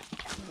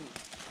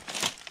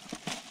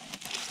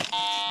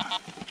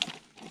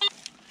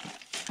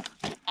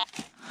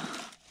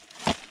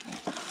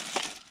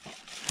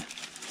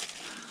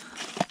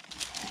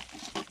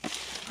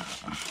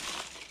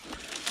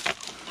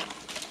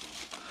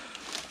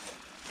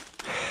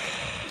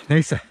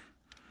 Neyse.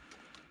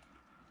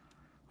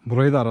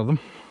 Burayı da aradım.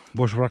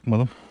 Boş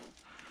bırakmadım.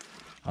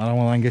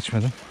 Aramadan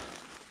geçmedim.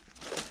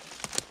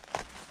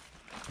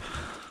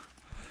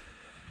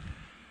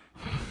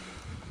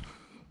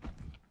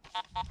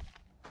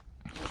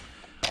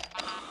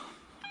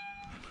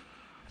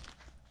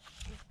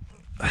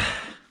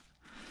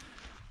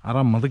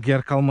 Aranmadık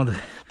yer kalmadı.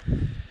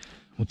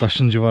 Bu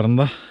taşın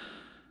civarında.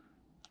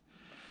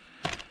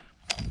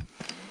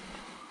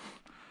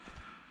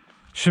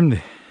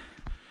 Şimdi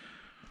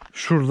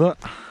şurada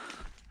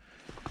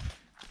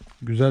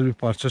güzel bir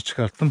parça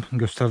çıkarttım.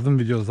 Gösterdim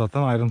videoda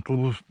zaten.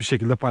 Ayrıntılı bir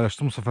şekilde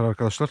paylaştım bu sefer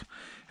arkadaşlar.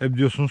 Hep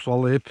diyorsunuz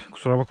vallahi hep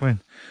kusura bakmayın.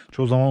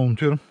 Çoğu zaman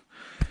unutuyorum.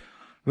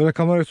 Böyle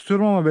kamerayı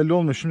tutuyorum ama belli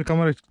olmuyor. Şimdi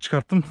kamerayı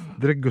çıkarttım.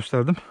 Direkt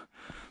gösterdim.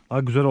 Daha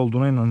güzel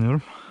olduğuna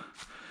inanıyorum.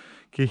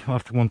 Ki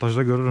artık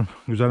montajda görürüm.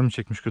 Güzel mi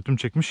çekmiş, kötü mü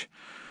çekmiş.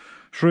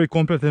 Şurayı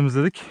komple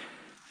temizledik.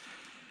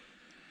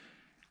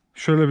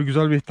 Şöyle bir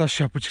güzel bir taş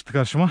yapı çıktı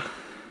karşıma.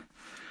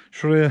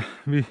 Şuraya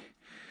bir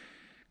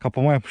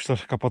kapama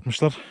yapmışlar,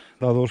 kapatmışlar.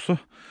 Daha doğrusu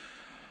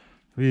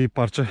bir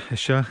parça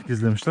eşya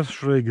gizlemişler.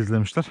 Şuraya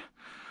gizlemişler.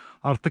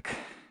 Artık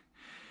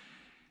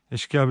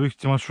eşkıya büyük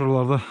ihtimal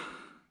şuralarda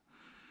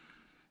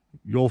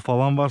yol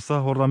falan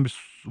varsa oradan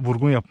bir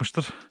vurgun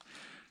yapmıştır.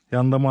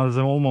 Yanında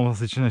malzeme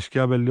olmaması için,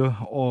 eşkıya belli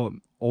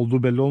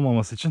olduğu belli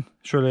olmaması için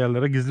şöyle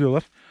yerlere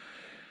gizliyorlar.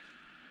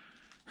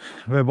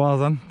 Ve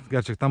bazen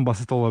gerçekten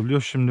basit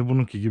olabiliyor. Şimdi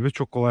bununki gibi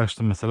çok kolay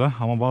açtım mesela.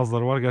 Ama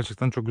bazıları var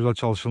gerçekten çok güzel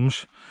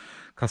çalışılmış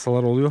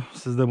kasalar oluyor.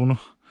 Siz de bunu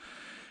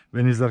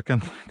beni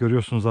izlerken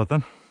görüyorsunuz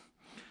zaten.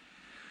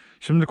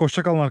 Şimdi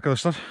hoşça kalın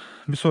arkadaşlar.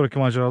 Bir sonraki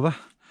macerada.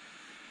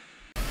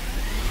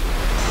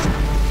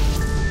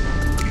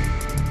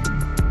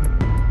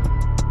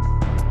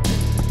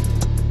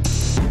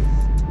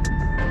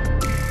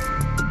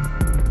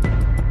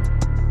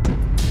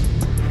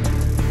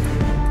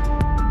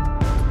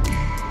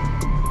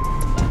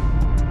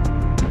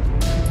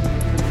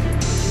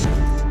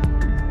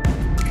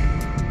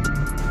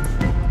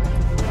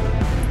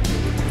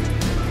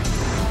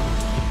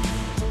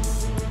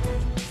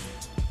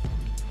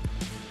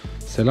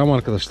 Selam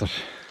arkadaşlar.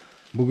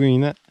 Bugün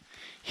yine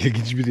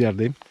ilginç bir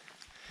yerdeyim.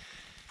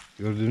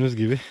 Gördüğünüz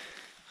gibi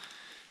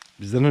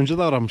bizden önce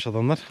de aramış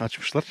adamlar,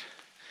 açmışlar.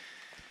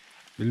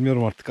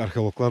 Bilmiyorum artık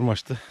arkeologlar mı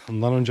açtı,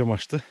 ondan önce mi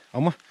açtı,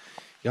 ama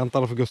yan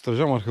tarafı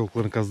göstereceğim,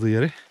 arkeologların kazdığı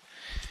yeri.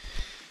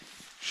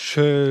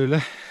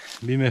 Şöyle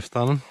bir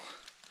meftanın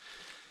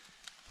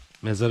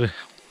mezarı,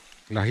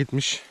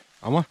 lahitmiş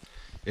ama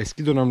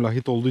eski dönem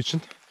lahit olduğu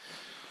için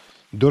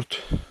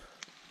 4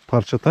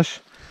 parça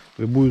taş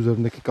ve bu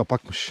üzerindeki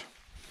kapakmış.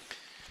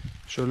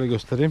 Şöyle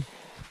göstereyim.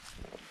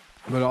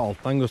 Böyle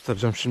alttan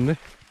göstereceğim şimdi.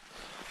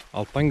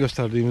 Alttan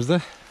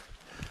gösterdiğimizde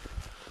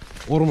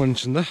orman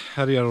içinde,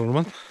 her yer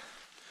orman.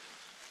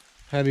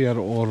 Her yer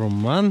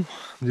orman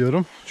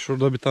diyorum.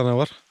 Şurada bir tane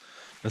var.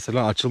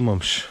 Mesela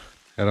açılmamış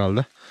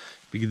herhalde.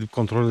 Bir gidip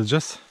kontrol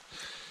edeceğiz.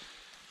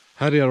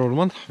 Her yer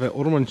orman ve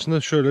orman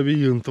içinde şöyle bir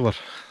yığıntı var.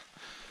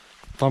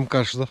 Tam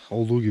karşıda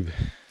olduğu gibi.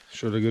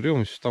 Şöyle görüyor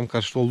muyuz? Tam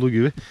karşıda olduğu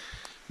gibi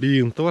bir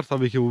yığıntı var.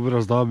 Tabii ki bu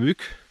biraz daha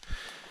büyük.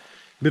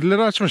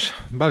 Birileri açmış.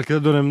 Belki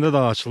de döneminde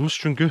daha açılmış.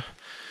 Çünkü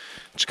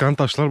çıkan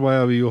taşlar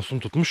bayağı bir yosun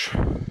tutmuş.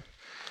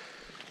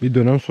 Bir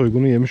dönem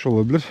soygunu yemiş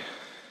olabilir.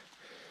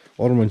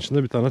 Orman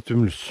içinde bir tane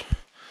tümülüs.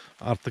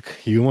 Artık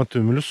yığma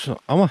tümülüs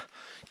ama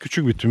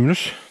küçük bir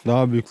tümülüs.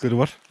 Daha büyükleri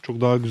var.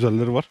 Çok daha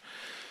güzelleri var.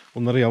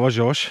 Bunları yavaş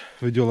yavaş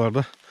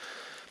videolarda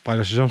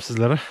paylaşacağım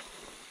sizlere.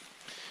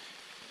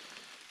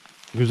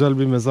 Güzel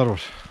bir mezar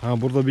var.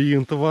 Ha, burada bir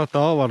yığıntı var,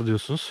 daha var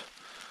diyorsunuz.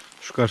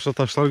 Şu karşıda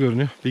taşlar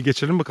görünüyor. Bir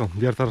geçelim bakalım.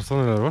 Diğer tarafta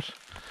neler var.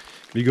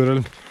 Bir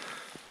görelim.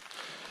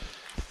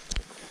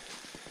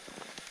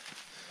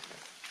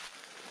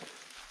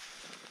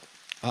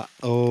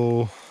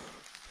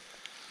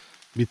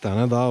 Bir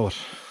tane daha var.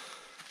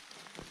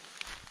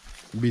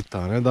 Bir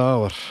tane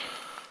daha var.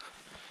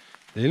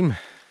 Değil mi?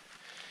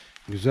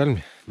 Güzel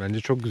mi? Bence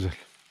çok güzel.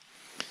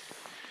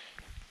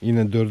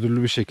 Yine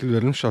dördürlü bir şekil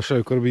verilmiş. Aşağı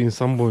yukarı bir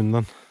insan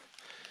boyundan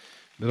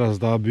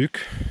biraz daha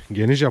büyük.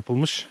 Geniş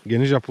yapılmış.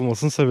 Geniş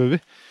yapılmasının sebebi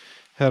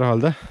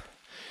herhalde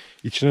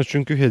içine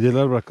çünkü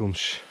hediyeler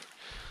bırakılmış.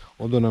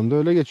 O dönemde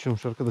öyle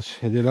geçiyormuş arkadaş.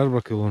 Hediyeler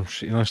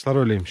bırakıyorlarmış. İnançlar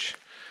öyleymiş.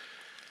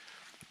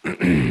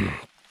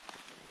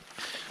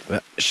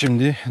 Ve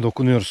şimdi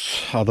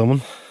dokunuyoruz.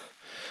 Adamın,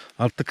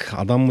 artık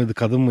adam mıydı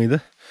kadın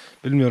mıydı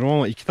bilmiyorum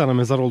ama 2 tane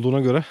mezar olduğuna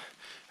göre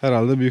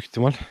herhalde büyük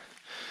ihtimal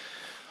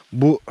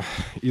bu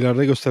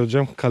ileride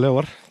göstereceğim kale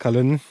var.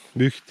 Kalenin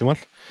büyük ihtimal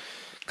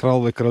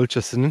kral ve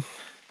kraliçesinin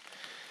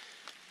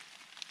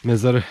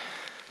mezarı.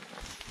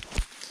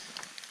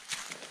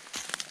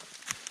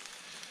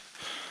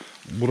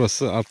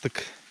 Burası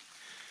artık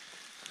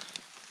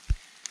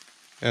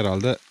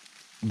herhalde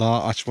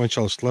daha açmaya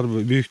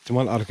çalıştılar. Büyük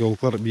ihtimal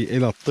arkeologlar bir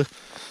el attı.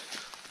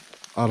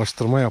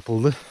 Araştırma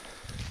yapıldı.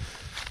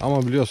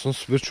 Ama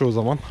biliyorsunuz birçoğu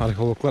zaman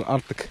arkeologlar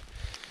artık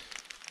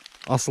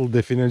asıl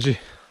defineci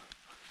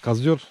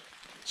kazıyor.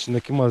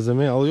 İçindeki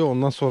malzemeyi alıyor.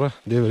 Ondan sonra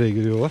devreye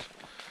giriyorlar.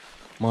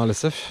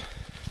 Maalesef.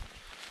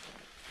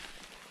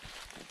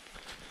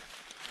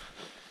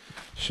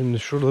 Şimdi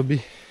şurada bir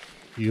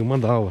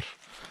yığma daha var.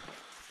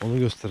 Onu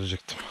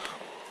gösterecektim.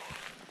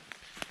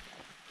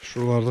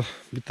 Şuralarda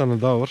bir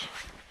tane daha var.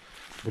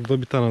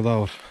 Burada bir tane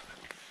daha var.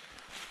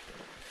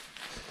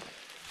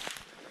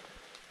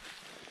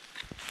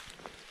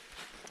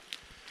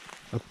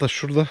 Hatta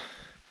şurada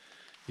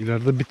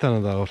ileride bir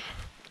tane daha var.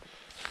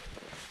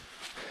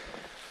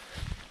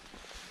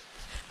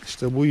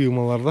 İşte bu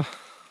yığmalarda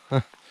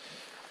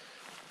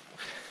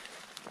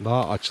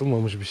daha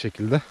açılmamış bir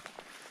şekilde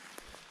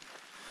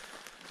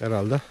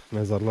herhalde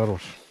mezarlar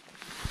var.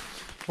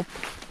 Hop.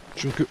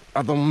 Çünkü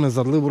adamın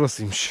mezarlığı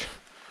burasıymış.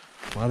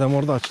 Madem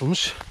orada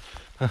açılmış,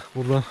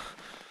 burada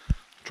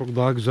çok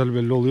daha güzel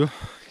belli oluyor.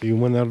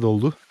 Yığma nerede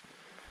oldu?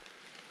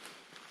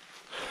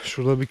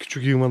 Şurada bir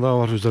küçük yığma daha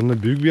var.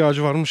 Üzerinde büyük bir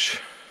ağacı varmış.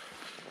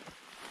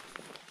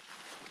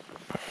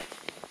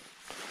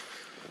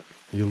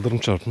 Yıldırım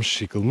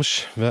çarpmış,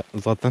 yıkılmış ve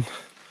zaten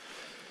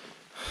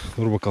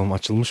dur bakalım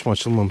açılmış mı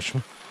açılmamış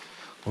mı?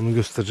 Onu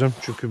göstereceğim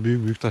çünkü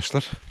büyük büyük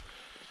taşlar.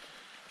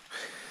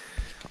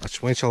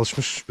 Açmaya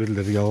çalışmış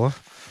birileri yala.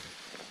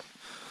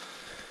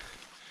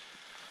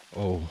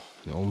 Oo,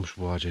 ne olmuş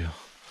bu ağaca ya?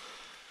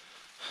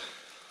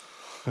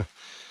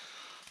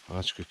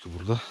 Ağaç kökü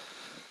burada.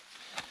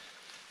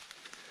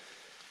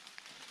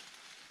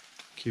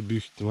 Ki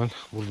büyük ihtimal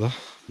burada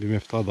bir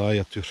mefta daha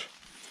yatıyor.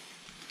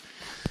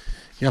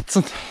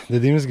 Yatsın.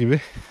 Dediğimiz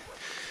gibi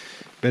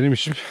benim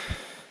işim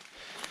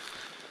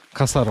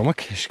kasa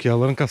aramak,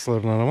 eşkıyaların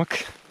kasalarını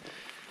aramak.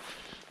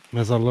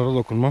 Mezarlara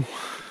dokunmam.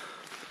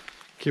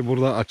 Ki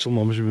burada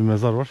açılmamış bir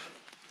mezar var.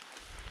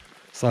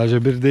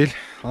 Sadece bir değil,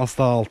 az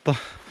daha altta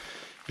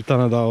bir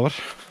tane daha var.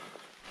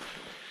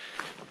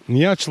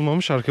 Niye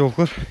açılmamış?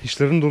 Arkeologlar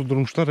işlerini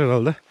durdurmuşlar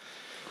herhalde.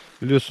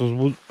 Biliyorsunuz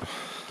bu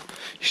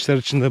işler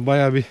içinde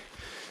bayağı bir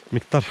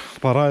miktar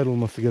para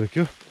ayrılması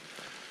gerekiyor.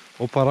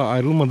 O para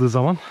ayrılmadığı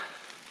zaman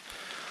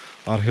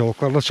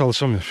arkeologlar da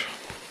çalışamıyor.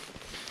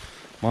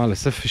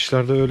 Maalesef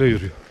işler de öyle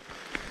yürüyor.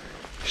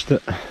 İşte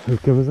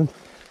ülkemizin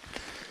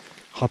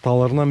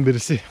hatalarından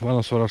birisi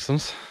bana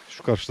sorarsanız.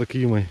 Şu karşıdaki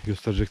yığmayı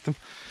gösterecektim.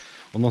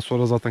 Ondan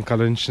sonra zaten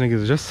kalenin içine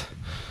gireceğiz.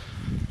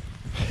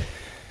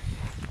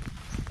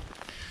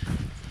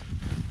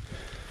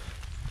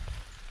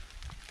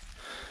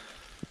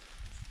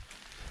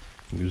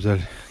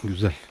 Güzel,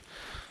 güzel.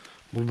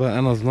 Burada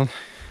en azından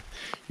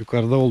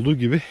yukarıda olduğu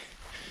gibi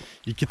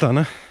 2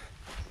 tane.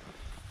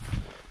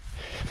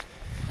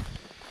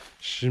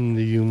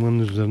 Şimdi yığmanın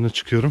üzerine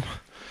çıkıyorum.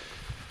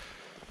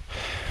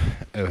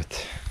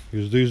 Evet.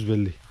 %100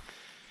 belli.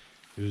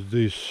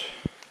 %100.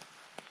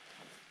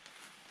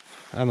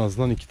 En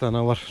azından 2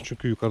 tane var.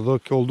 Çünkü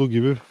yukarıdaki olduğu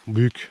gibi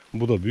büyük.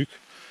 Bu da büyük.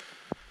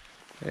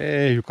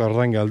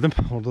 Yukarıdan geldim.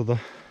 Orada da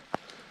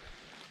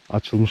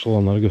açılmış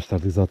olanları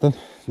gösterdik zaten.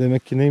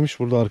 Demek ki neymiş?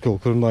 Burada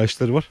arkeologların da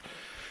işleri var.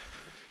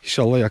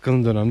 İnşallah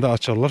yakın dönemde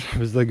açarlar.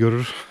 Biz de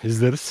görür,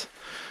 izleriz.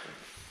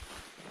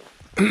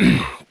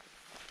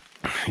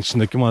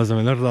 İçindeki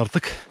malzemeler de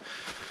artık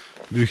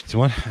büyük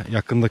ihtimal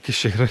yakındaki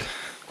şehre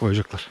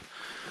koyacaklar.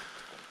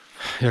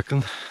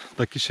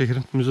 Yakındaki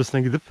şehrin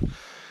müzesine gidip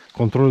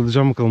kontrol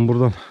edeceğim bakalım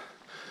buradan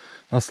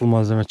nasıl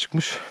malzeme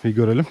çıkmış bir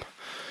görelim.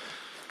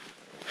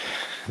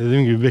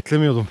 Dediğim gibi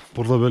beklemiyordum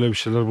burada böyle bir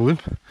şeyler bulayım.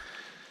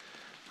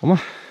 Ama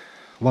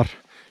var.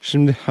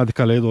 Şimdi hadi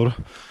kaleye doğru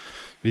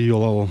bir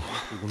yol alalım.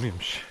 Bu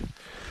neymiş?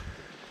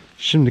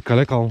 Şimdi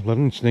kale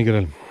kalıntılarının içine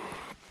girelim.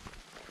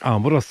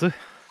 Burası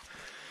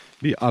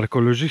bir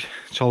arkeolojik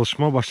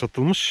çalışma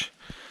başlatılmış,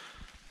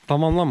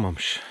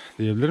 tamamlanmamış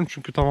diyebilirim.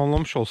 Çünkü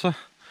tamamlanmış olsa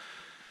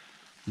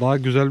daha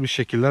güzel bir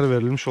şekiller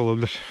verilmiş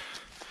olabilir.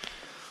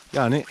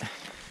 Yani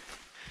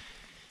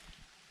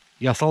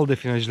yasal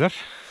defineciler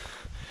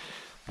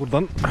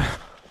buradan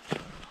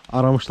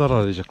aramışlar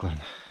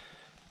arayacaklarını.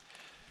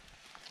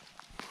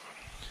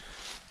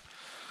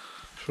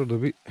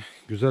 Şurada bir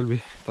güzel bir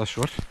taş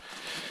var.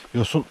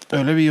 Yosun,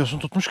 öyle bir yosun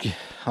tutmuş ki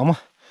ama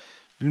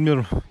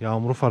bilmiyorum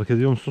yağmuru fark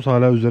ediyor musunuz?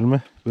 Hala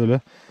üzerime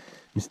böyle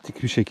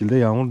mistik bir şekilde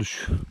yağmur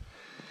düşüyor.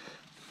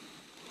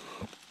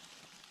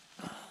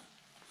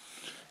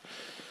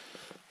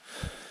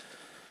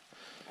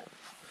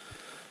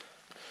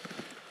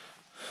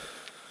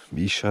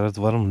 Bir işaret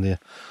var mı diye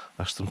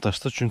açtım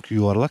taşta çünkü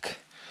yuvarlak.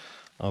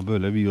 Ama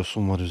böyle bir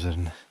yosun var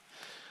üzerinde.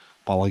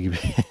 Pala gibi.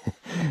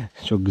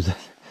 Çok güzel.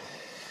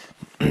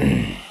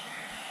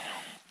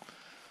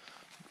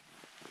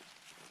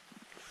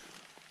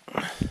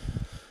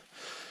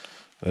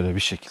 Böyle bir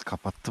şekil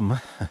kapattım mı?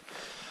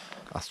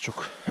 Az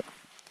çok.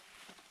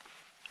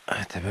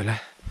 Evet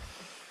böyle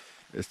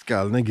eski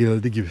haline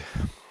girildi gibi.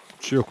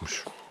 Bir şey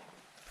yokmuş.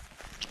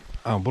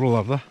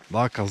 Buralarda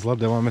daha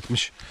kazılar devam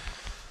etmiş.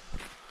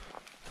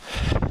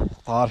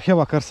 Tarihe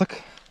bakarsak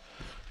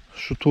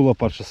şu tuğla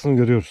parçasını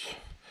görüyoruz.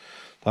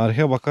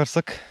 Tarihe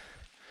bakarsak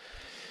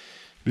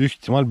büyük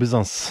ihtimal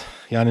Bizans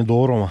yani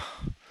Doğu Roma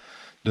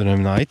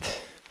dönemine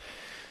ait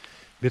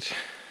bir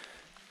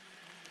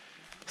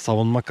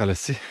savunma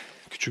kalesi.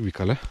 Küçük bir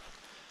kale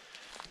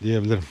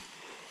diyebilirim.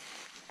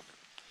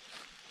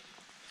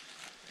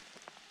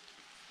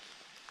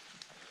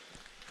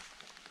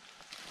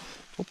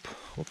 Hop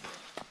hop.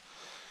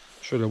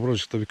 Şöyle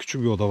buracıkta bir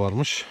küçük bir oda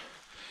varmış.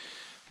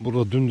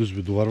 Burada dümdüz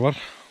bir duvar var.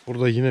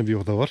 Burada yine bir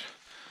oda var.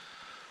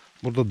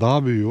 Burada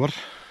daha büyüğü var.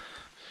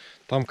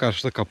 Tam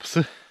karşıda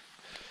kapısı.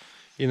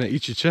 Yine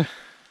iç içe.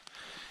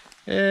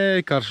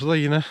 Karşıda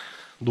yine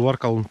duvar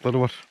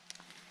kalıntıları var.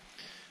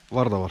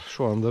 Var da var.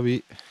 Şu anda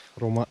bir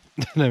Roma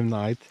dönemine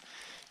ait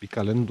bir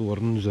kalenin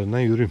duvarının üzerinden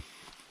yürüyeyim.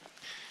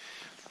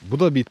 Bu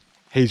da bir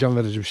heyecan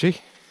verici bir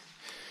şey.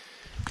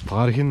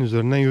 Tarihin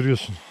üzerinden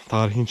yürüyorsun.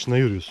 Tarihin içinde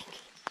yürüyorsun.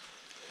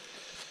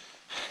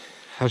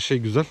 Her şey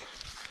güzel.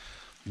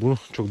 Bu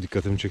çok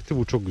dikkatimi çekti.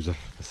 Bu çok güzel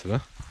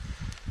mesela.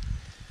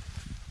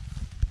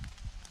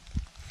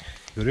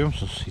 Görüyor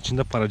musunuz?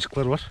 İçinde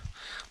paracıklar var.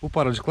 Bu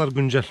paracıklar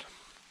güncel.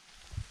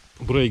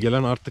 Buraya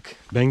gelen artık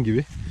ben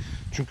gibi.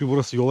 Çünkü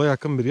burası yola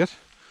yakın bir yer.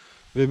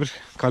 Ve bir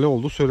kale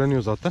olduğu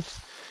söyleniyor zaten.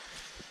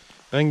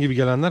 Ben gibi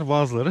gelenler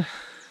bazıları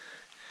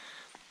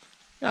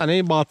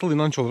yani batıl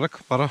inanç olarak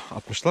para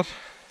atmışlar.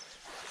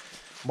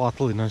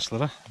 Batıl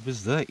inançlara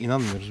biz de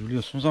inanmıyoruz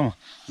biliyorsunuz ama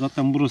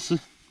zaten burası,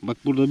 bak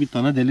burada bir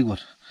tane delik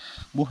var.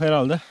 Bu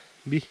herhalde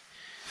bir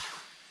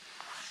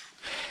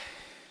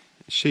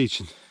şey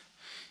için,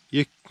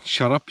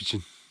 şarap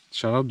için,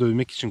 şarap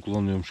dövmek için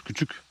kullanılıyormuş.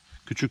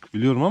 Küçük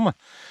biliyorum ama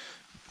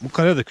bu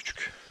kale de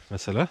küçük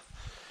mesela.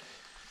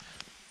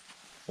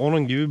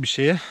 Onun gibi bir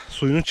şeye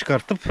suyunu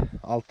çıkartıp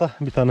alta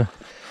bir tane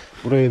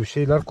buraya bir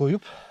şeyler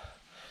koyup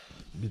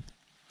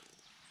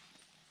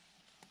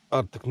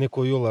artık ne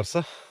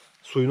koyuyorlarsa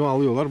suyunu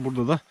alıyorlar.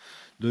 Burada da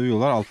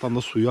dövüyorlar. Alttan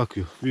da suyu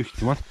akıyor. Büyük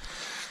ihtimal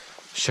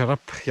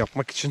şarap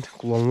yapmak için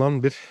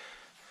kullanılan bir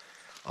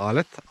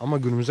alet ama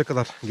günümüze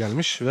kadar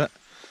gelmiş ve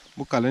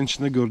bu kalenin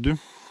içinde gördüğüm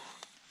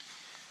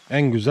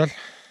en güzel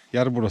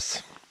yer burası.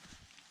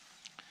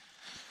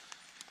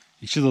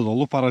 İçi de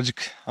dolu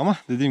paracık ama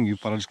dediğim gibi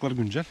paracıklar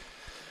güncel.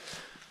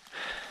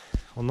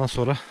 Ondan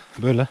sonra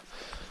böyle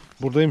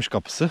buradaymış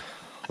kapısı.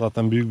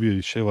 Zaten büyük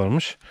bir şey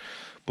varmış.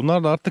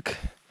 Bunlar da artık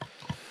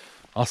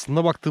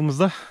aslında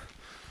baktığımızda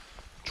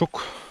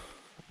çok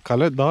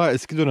kale daha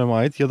eski döneme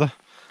ait ya da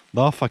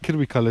daha fakir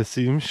bir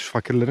kalesiymiş.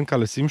 Fakirlerin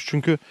kalesiymiş.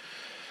 Çünkü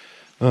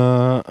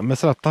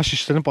mesela taş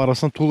işlenip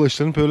arasına tuğla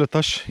işlenip öyle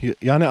taş,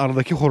 yani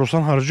aradaki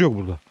horasan harcı yok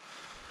burada.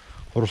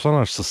 Horasan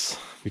harçsız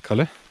bir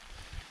kale.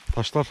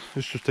 Taşlar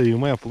üst üste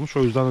yığma yapılmış.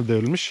 O yüzden de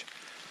devrilmiş.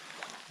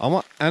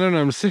 Ama en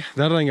önemlisi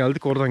nereden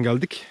geldik? Oradan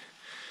geldik.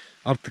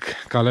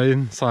 Artık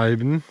kalenin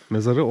sahibinin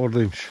mezarı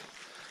oradaymış.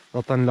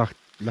 Zaten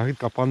lahit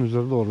kapağının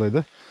üzeri de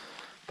oradaydı.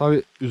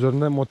 Tabi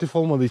üzerinde motif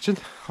olmadığı için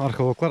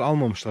arkeologlar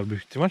almamışlar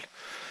büyük ihtimal.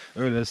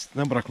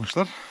 Öylesine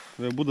bırakmışlar.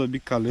 Ve bu da bir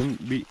kalenin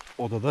bir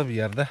odada bir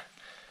yerde.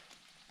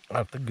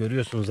 Artık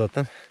görüyorsunuz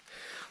zaten.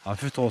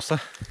 Hafif de olsa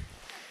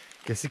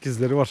kesik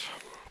izleri var.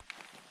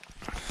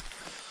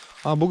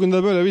 Bugün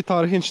de böyle bir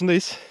tarihin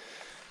içindeyiz.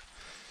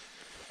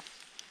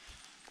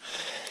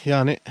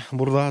 Yani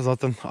burada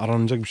zaten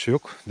aranacak bir şey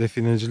yok.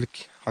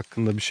 Definecilik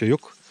hakkında bir şey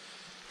yok.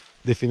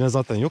 Define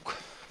zaten yok.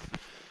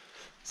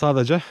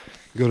 Sadece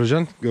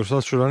göreceksin,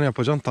 görsel şuralarını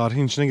yapacaksın,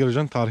 tarihin içine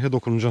gireceksin, tarihe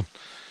dokunacaksın.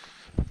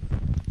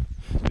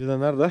 Bir de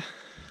nerede?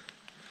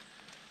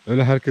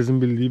 Öyle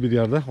herkesin bildiği bir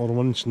yerde,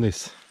 ormanın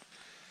içindeyiz.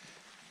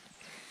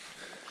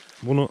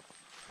 Bunu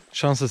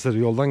şans eseri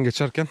yoldan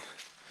geçerken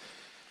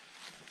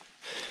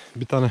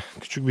bir tane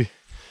küçük bir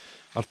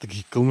artık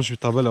yıkılmış bir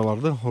tabela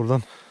vardı.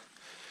 Oradan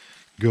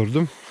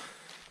gördüm.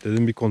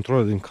 Dedim bir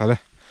kontrol edeyim,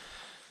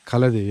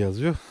 kale diye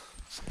yazıyor.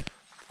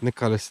 Ne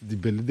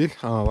kalesi belli değil.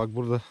 Bak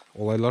burada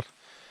olaylar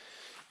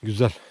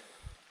güzel.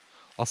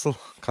 Asıl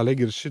kale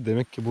girişi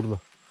demek ki burada.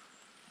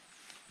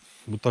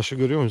 Bu taşı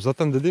görüyor muyuz?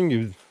 Zaten dediğim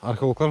gibi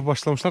arkeologlar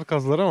başlamışlar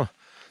kazılara ama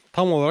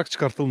tam olarak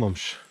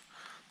çıkartılmamış.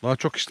 Daha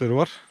çok işleri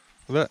var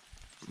ve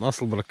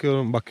nasıl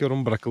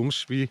bakıyorum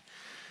bırakılmış bir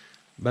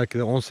belki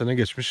de 10 sene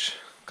geçmiş.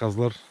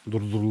 Kazılar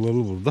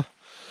durdurulalı burada.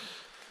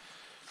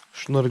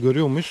 Şunları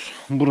görüyor muyuz?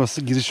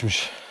 Burası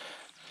girişmiş.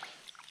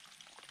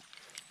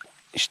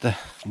 İşte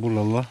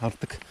buralar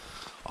artık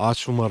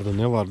ağaç mı vardı,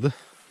 ne vardı?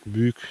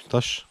 Büyük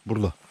taş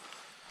burada.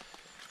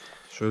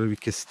 Şöyle bir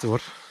kesiti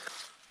var.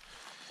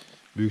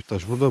 Büyük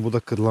taş burada. Bu da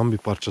kırılan bir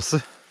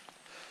parçası.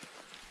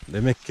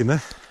 Demek ki ne?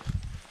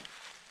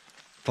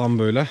 Tam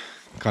böyle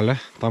kale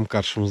tam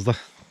karşımızda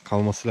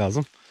kalması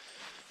lazım.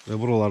 Ve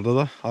buralarda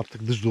da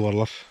artık dış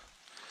duvarlar.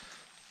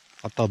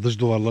 Hatta dış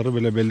duvarları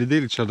bile belli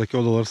değil. İçerideki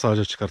odaları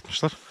sadece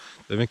çıkartmışlar.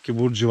 Demek ki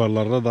bu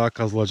civarlarda daha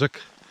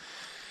kazılacak,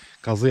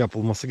 kazı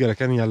yapılması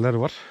gereken yerler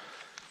var.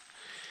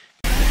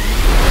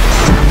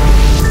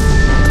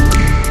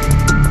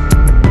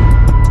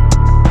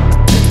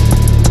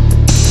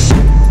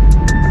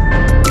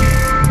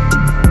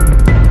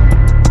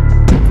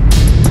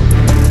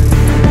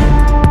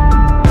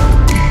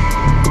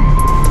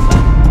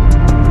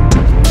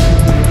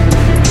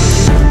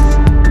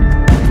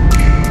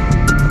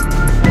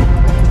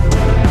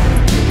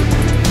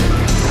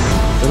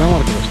 Selam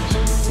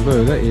arkadaşlar.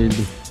 Böyle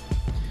eğildim.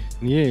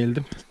 Niye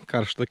eğildim?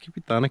 Karşıdaki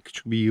bir tane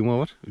küçük bir yığma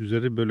var.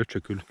 Üzeri böyle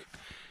çökülük.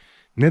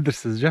 Nedir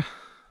sizce?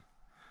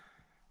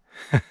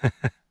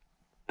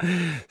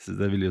 Siz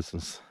de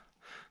biliyorsunuz.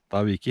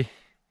 Tabii ki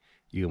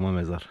yığma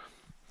mezar.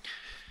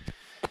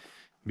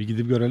 Bir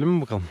gidip görelim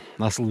mi bakalım?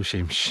 Nasıl bir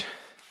şeymiş?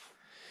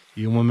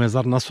 Yığma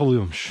mezar nasıl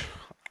oluyormuş?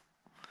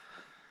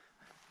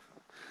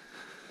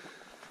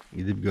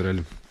 Gidip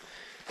görelim.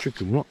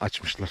 Çünkü bunu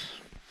açmışlar.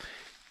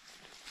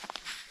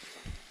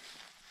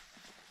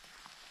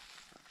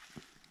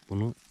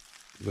 Bunu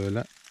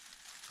böyle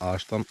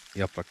ağaçtan,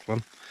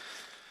 yapraktan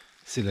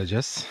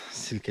sileceğiz,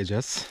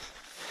 silkeceğiz.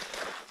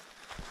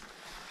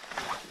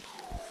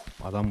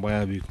 Adam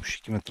bayağı büyükmüş,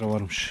 2 metre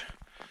varmış.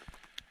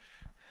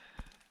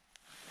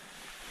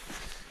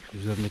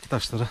 Üzerindeki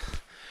taşları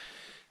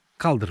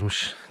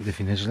kaldırmış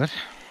defineciler.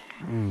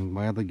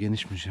 Bayağı da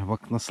genişmiş ya.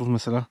 Bak nasıl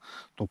mesela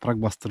toprak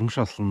bastırmış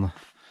aslında.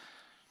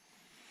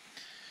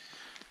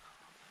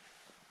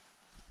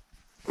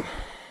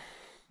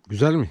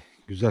 Güzel mi?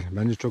 Güzel.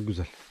 Bence çok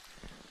güzel.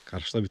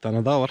 Karşıda bir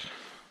tane daha var.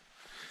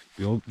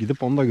 Bir yol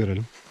gidip onu da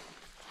görelim.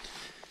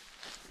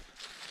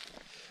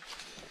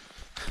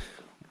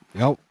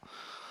 Ya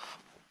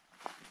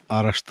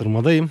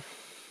araştırmadayım.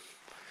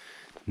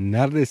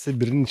 Neredeyse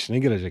birinin içine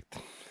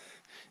girecektim.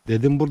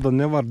 Dedim burada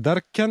ne var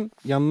derken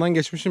yanından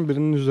geçmişim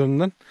birinin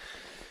üzerinden.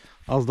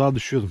 Az daha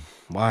düşüyordum.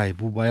 Vay,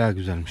 bu bayağı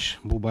güzelmiş.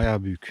 Bu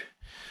bayağı büyük.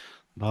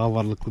 Daha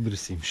varlıklı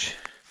birisiymiş.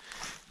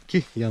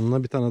 Ki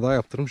yanına bir tane daha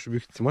yaptırmış,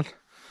 büyük ihtimal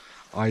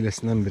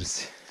ailesinden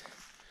birisi.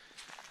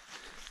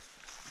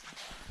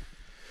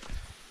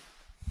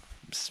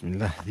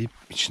 Bismillah deyip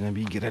içine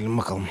bir girelim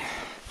bakalım.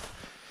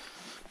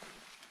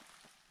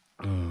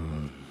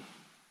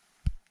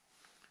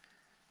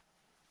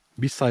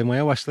 Bir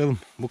saymaya başlayalım.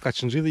 Bu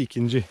kaçıncıydı?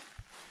 İkinci.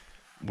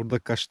 Burada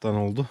kaç tane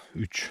oldu?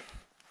 3.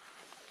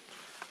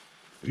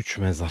 3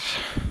 mezar.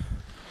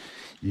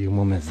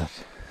 Yığma mezar.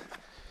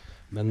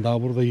 Ben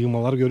daha burada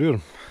yığmalar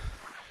görüyorum.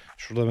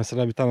 Şurada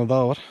mesela bir tane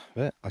daha var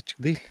ve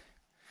açık değil.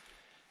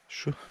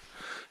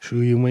 Şu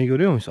yığmayı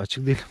görüyor muyuz?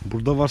 Açık değil.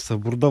 Burada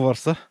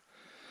varsa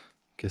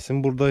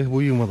kesin burada,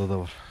 bu yığmada da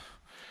var.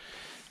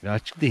 Ve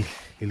açık değil.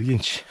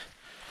 İlginç.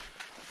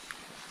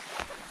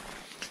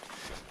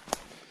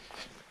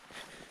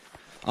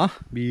 Ah,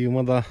 bir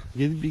yığma daha.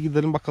 Gelip bir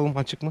gidelim bakalım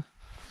açık mı?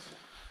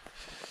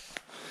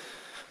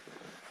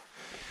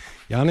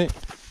 Yani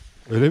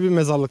öyle bir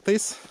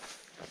mezarlıktayız.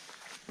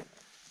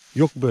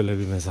 Yok böyle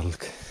bir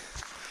mezarlık.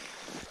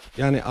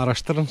 Yani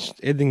araştırın,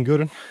 edin,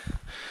 görün.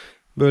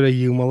 Böyle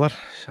yığmalar,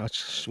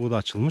 bu da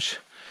açılmış.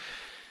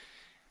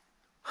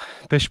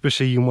 Peş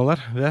peşe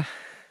yığmalar ve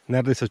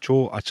neredeyse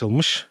çoğu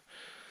açılmış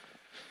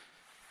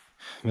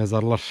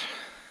mezarlar.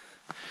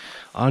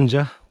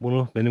 Anca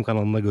bunu benim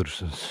kanalımda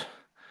görürsünüz.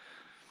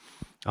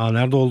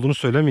 Nerede olduğunu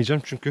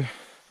söylemeyeceğim çünkü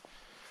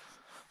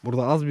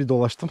burada az bir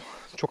dolaştım.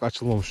 Çok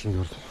açılmamışını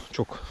gördüm.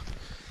 Çok.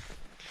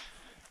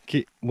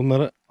 Ki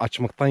bunları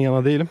açmaktan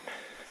yana değilim.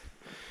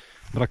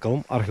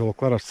 Bırakalım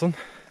arkeologlar açsın.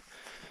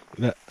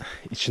 Ve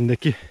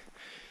içindeki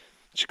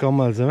çıkan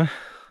malzeme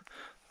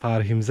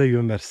tarihimize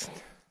yön versin.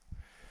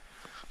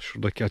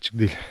 Şuradaki açık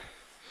değil.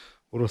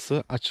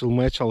 Burası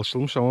açılmaya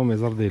çalışılmış ama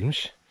mezar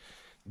değilmiş.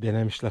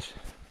 Denemişler.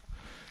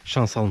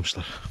 Şans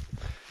almışlar.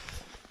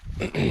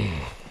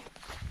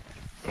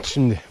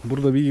 Şimdi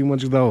burada bir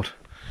yığmacı daha var.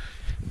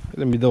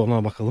 Bir de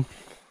ona bakalım.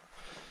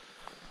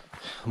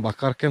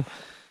 Bakarken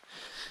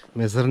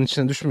mezarın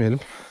içine düşmeyelim.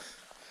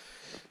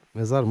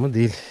 Mezar mı?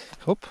 Değil.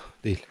 Hop.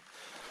 Değil.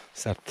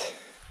 Sert.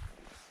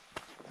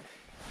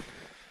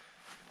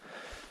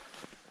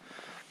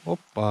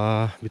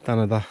 Hoppa. Bir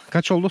tane daha.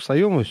 Kaç oldu?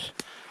 Sayıyor muyuz?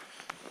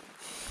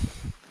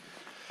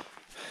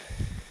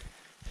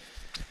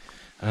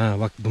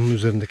 Bak bunun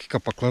üzerindeki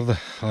kapaklar da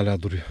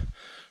hala duruyor.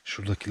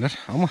 Şuradakiler.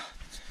 Ama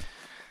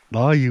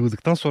daha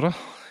yığdıktan sonra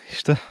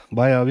işte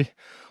bayağı bir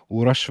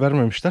uğraş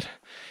vermemişler.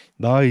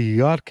 Daha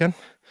yığarken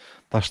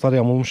taşlar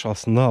yamulmuş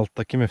aslında.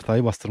 Alttaki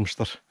meftayı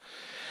bastırmışlar.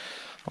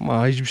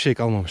 Ama hiçbir şey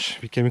kalmamış.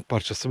 Bir kemik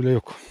parçası bile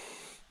yok.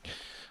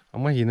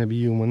 Ama yine bir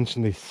yığmanın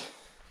içindeyiz.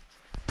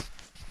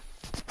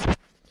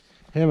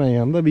 Hemen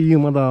yanında bir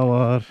yığma daha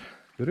var.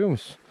 Görüyor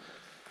musun?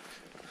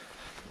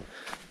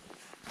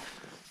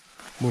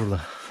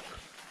 Burada.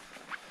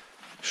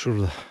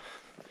 Şurada.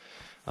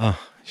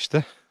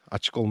 İşte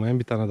açık olmayan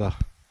bir tane daha.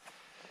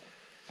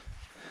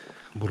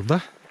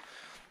 Burada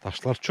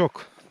taşlar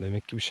çok.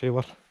 Demek ki bir şey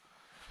var.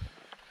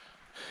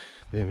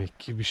 Demek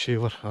ki bir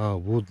şey var.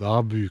 Bu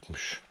daha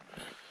büyükmüş.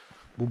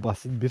 Bu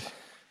basit bir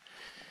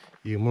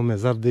yığma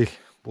mezar değil.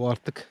 Bu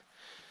artık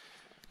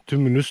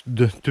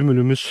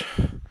tümülümüz.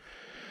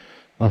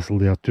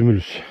 Nasıldı ya,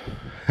 tümülüs.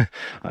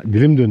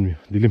 Dilim dönmüyor.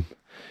 Dilim.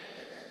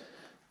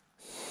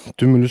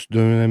 Tümülüs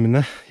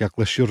dönemine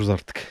yaklaşıyoruz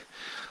artık.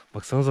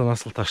 Baksanıza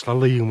nasıl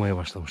taşlarla yığmaya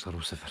başlamışlar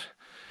bu sefer.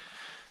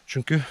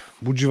 Çünkü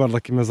bu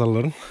civardaki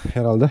mezarların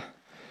herhalde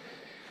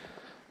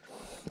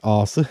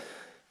ağası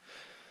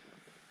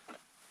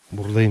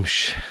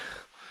buradaymış.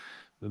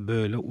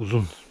 Böyle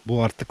uzun.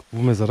 Bu artık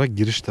bu mezara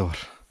giriş de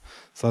var.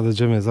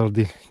 Sadece mezar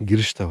değil,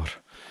 giriş de var.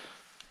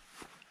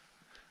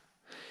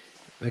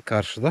 Ve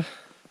karşıda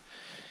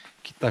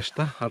iki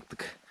taşta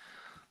artık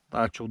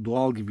daha çok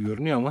doğal gibi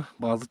görünüyor ama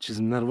bazı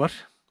çizimler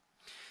var.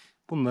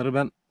 Bunları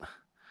ben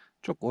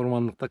çok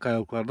ormanlıkta,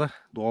 kayalıklarda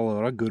doğal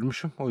olarak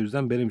görmüşüm. O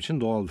yüzden benim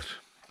için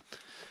doğaldır.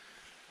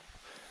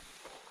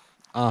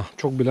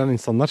 Çok bilen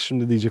insanlar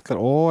şimdi diyecekler,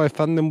 o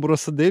efendim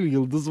burası değil,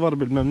 yıldız var,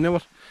 bilmem ne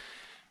var.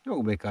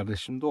 Yok be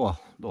kardeşim, doğal.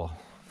 Doğal.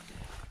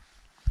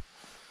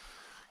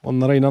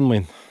 Onlara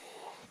inanmayın.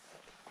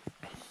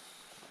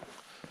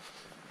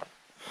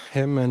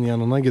 Hemen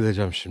yanına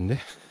gideceğim şimdi.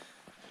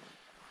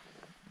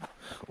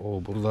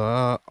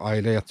 Burada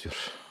aile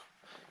yatıyor.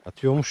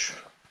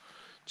 Yatıyormuş.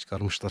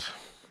 Çıkarmışlar.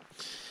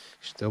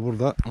 İşte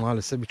burada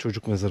maalesef bir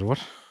çocuk mezarı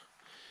var.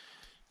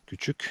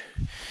 Küçük.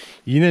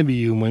 Yine bir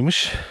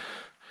yığmaymış.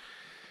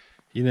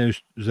 Yine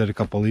üzeri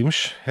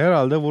kapalıymış.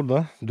 Herhalde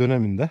burada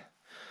döneminde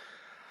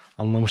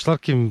anlamışlar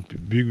ki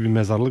büyük bir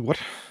mezarlık var.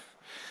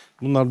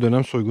 Bunlar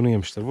dönem soygunu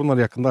yemişler. Bunlar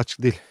yakında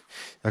açık değil.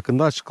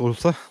 Yakında açık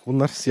olursa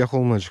bunlar siyah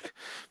olmayacak.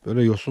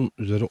 Böyle yosun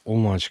üzeri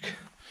olmayacak.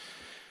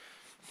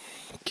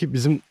 Ki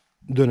bizim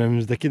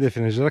dönemimizdeki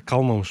definecilere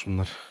kalmamış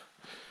bunlar.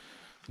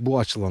 Bu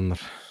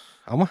açılanlar.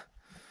 Ama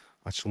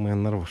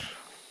açılmayanlar var.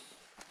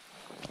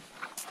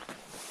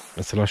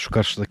 Mesela şu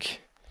karşıdaki.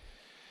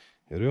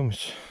 Görüyor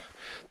muyuz?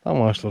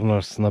 Tam ağaçların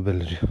arasında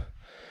beliriyor.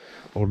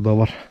 Orada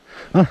var.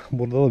 Hah,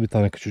 burada da bir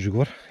tane küçücük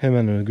var.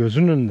 Hemen önü,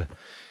 gözünün önünde.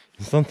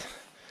 İnsan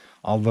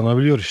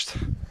aldanabiliyor işte.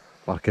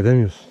 Fark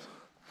edemiyorsun.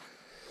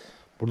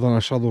 Buradan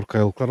aşağı doğru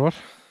kayalıklar var.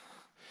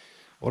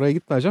 Oraya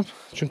gitmeyeceğim.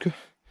 Çünkü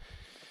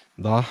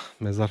daha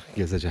mezar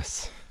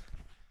gezeceğiz.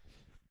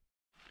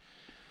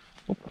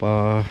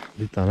 Hoppa,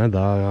 bir tane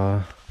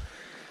daha.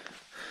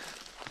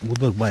 Bu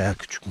da bayağı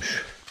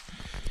küçükmüş.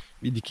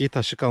 Bir dikey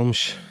taşı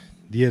kalmış.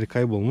 Diğeri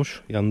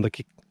kaybolmuş.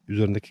 Yanındaki,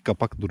 üzerindeki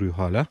kapak duruyor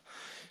hala.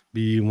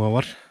 Bir yığma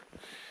var.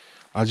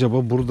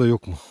 Acaba burada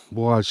yok mu?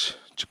 Bu ağaç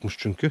çıkmış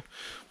çünkü.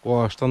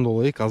 Bu ağaçtan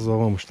dolayı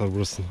kazlamamışlar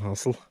burasını.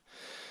 Asıl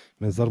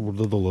mezar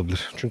burada da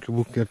olabilir. Çünkü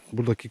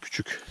buradaki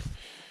küçük.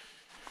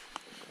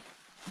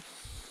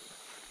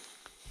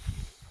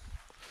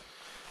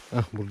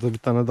 Burada bir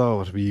tane daha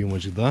var. Bir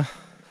yığmacı daha.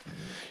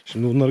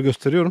 Şimdi bunları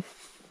gösteriyorum.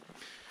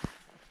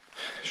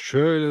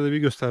 Şöyle de bir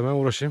göstermeye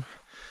uğraşayım.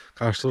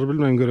 Karşıları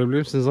bilmem görebiliyor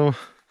musunuz ama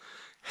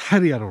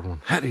her yer orman.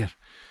 Her yer.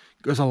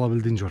 Göz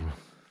alabildiğince orman.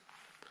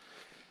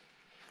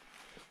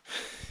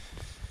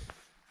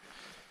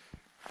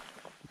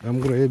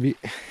 Ben buraya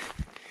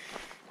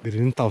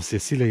birinin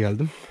tavsiyesiyle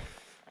geldim.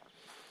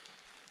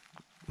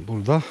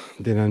 Burada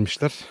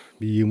denenmişler.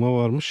 Bir yığma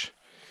varmış.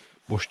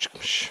 Boş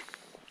çıkmış.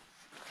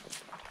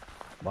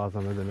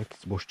 Bazen ne demek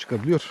boş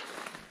çıkabiliyor.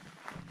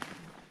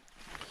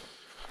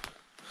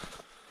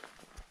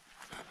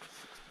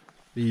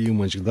 Bir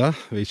yığmacık daha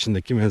ve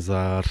içindeki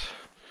mezar.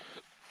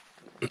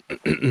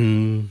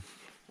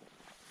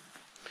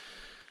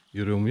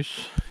 Görüyor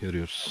muyuz?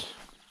 Görüyoruz.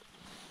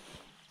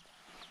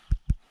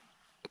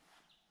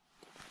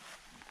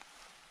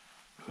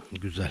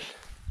 Güzel.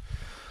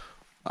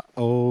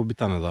 O bir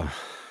tane daha.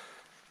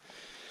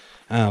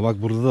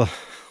 Bak burada da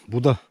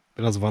bu da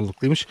biraz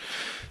varlıklıymış.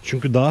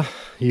 Çünkü daha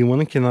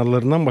yığmanın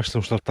kenarlarından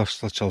başlamışlar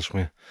taşla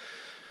çalışmaya.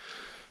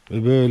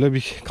 Ve böyle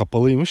bir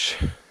kapalıymış.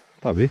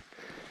 Tabii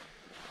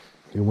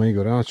yığmayı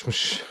gören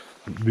açmış.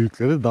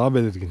 Büyükleri daha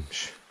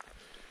belirginmiş.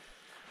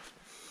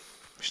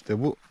 İşte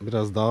bu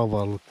biraz daha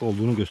varlıklı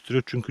olduğunu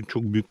gösteriyor. Çünkü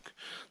çok büyük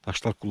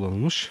taşlar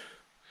kullanılmış.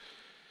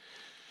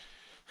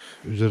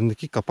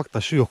 Üzerindeki kapak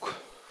taşı yok.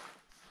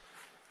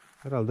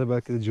 Herhalde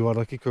belki de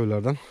civardaki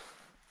köylerden.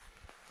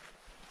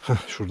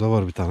 Şurada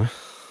var bir tane.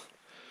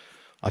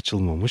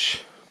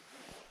 Açılmamış.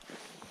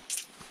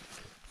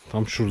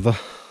 Tam şurada.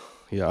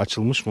 Ya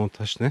açılmış mı o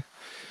taş ne?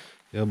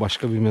 Ya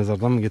başka bir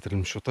mezardan mı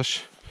getirilmiş o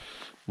taş?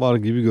 Var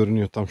gibi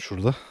görünüyor tam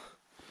şurada.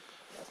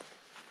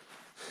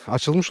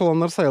 Açılmış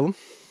olanları sayalım.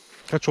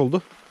 Kaç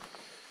oldu?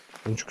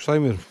 Ben çünkü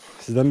saymıyorum.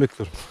 Sizden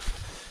bekliyorum.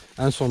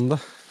 En sonunda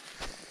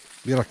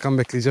bir rakam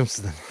bekleyeceğim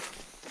sizden.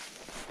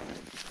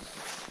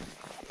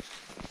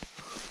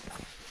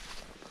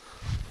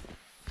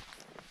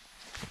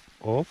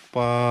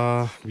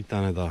 Hoppa, bir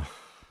tane daha.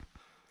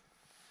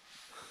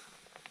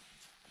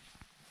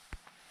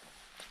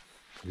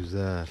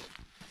 Güzel.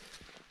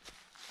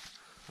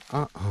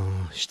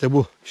 İşte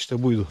bu.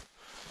 İşte buydu.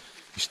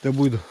 İşte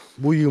buydu.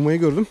 Bu yığmayı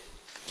gördüm.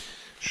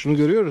 Şunu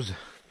görüyoruz ya.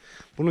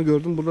 Bunu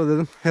gördüm. Burada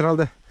dedim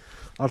herhalde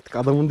artık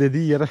adamın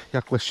dediği yere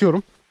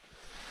yaklaşıyorum.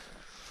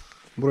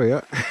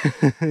 Buraya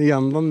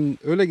yandan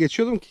öyle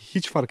geçiyordum ki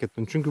hiç fark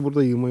etmedim. Çünkü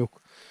burada yığma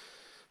yok.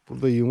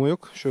 Burada yığma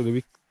yok. Şöyle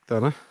bir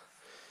tane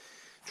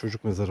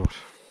çocuk mezarı var.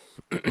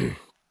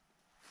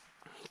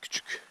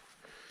 Küçük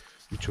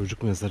bir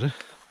çocuk mezarı.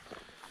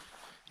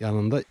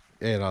 Yanında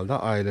herhalde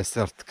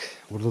ailesi artık.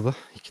 Burada da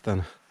 2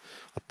 tane.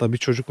 Hatta bir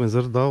çocuk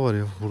mezarı daha var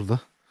ya burada.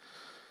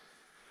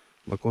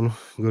 Bak onu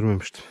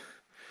görmemiştim.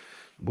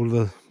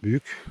 Burada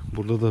büyük.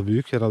 Burada da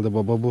büyük. Herhalde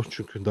baba bu.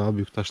 Çünkü daha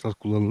büyük taşlar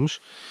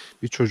kullanılmış.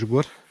 Bir çocuk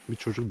var. Bir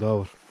çocuk daha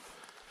var.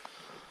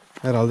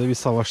 Herhalde bir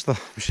savaşta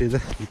bir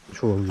şeyde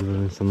gitmiş olabilirler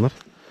insanlar.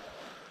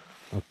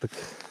 Artık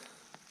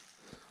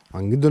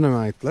hangi döneme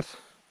aitler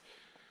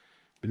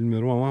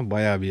bilmiyorum ama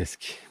bayağı bir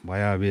eski.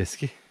 Bayağı bir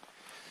eski.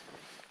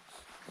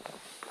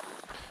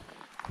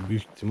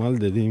 Büyük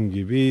ihtimal dediğim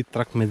gibi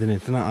Trak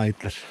medeniyetine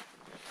aitler.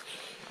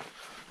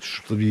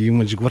 Şurada bir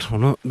yığmacık var.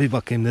 Ona bir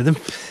bakayım dedim.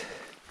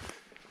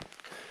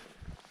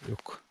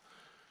 Yok.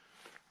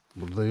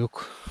 Burada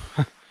yok.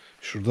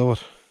 Şurada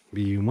var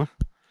bir yığma.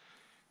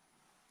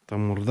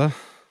 Tam orada.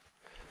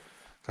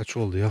 Kaç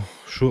oldu ya?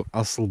 Şu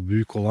asıl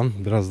büyük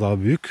olan biraz daha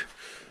büyük.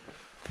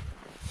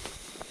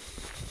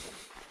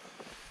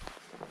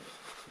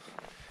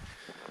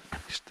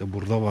 İşte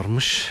burada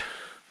varmış.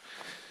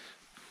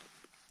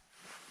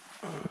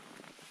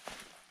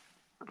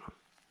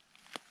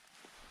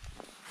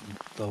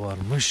 Burada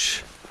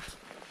varmış.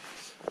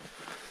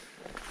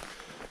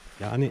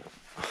 Yani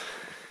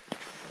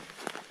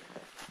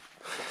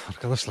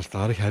arkadaşlar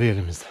tarih her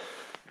yerimizde.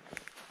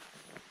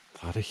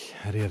 Tarih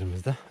her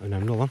yerimizde.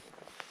 Önemli olan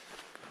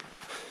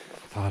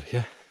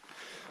Tarihe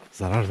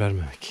zarar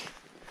vermemek.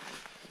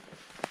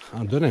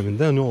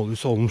 Döneminde ne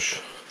olduysa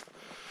olmuş.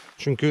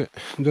 Çünkü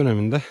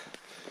döneminde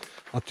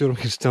atıyorum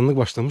Hristiyanlık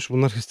başlamış.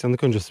 Bunlar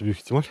Hristiyanlık öncesi büyük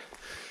ihtimal.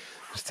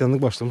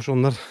 Hristiyanlık başlamış.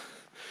 Onlar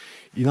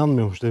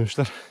inanmıyormuş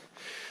demişler.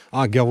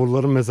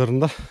 Gavurların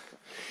mezarında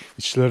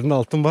içlerinde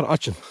altın var,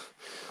 açın.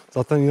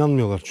 Zaten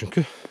inanmıyorlar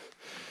çünkü.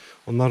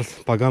 Onlar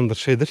pagandır,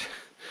 şeydir.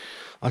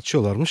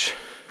 Açıyorlarmış.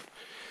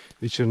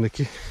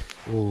 İçerindeki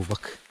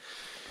bak.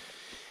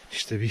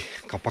 İşte bir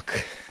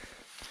kapak.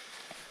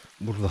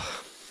 Burada.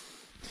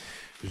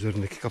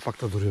 Üzerindeki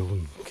kapak da duruyor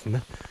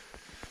bununkinde.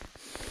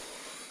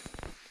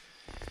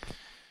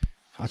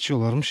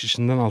 Açıyorlarmış,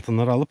 içinden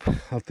altınları alıp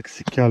artık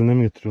sikke haline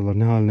mi getiriyorlar,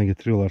 ne haline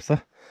getiriyorlarsa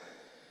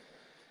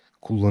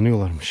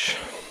kullanıyorlarmış.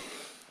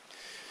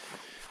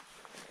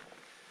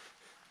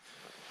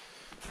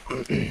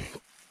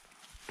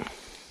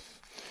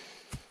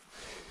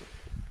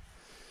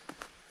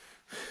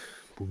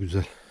 Bu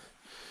güzel.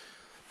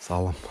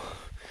 Sağlam.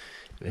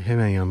 Ve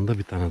hemen yanında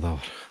bir tane daha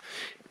var.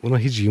 Buna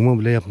hiç yığma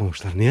bile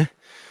yapmamışlar. Niye?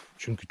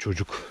 Çünkü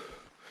çocuk.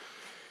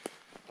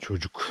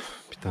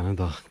 Bir tane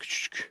daha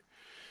küçücük.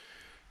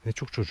 Ne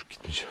çok çocuk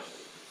gitmiş.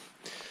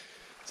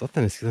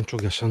 Zaten eskiden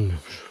çok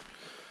yaşanmıyormuş.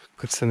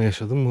 40 sene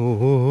yaşadım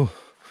mı?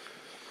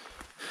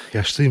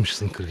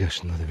 Yaşlıymışsın 40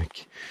 yaşında demek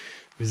ki.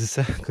 Biz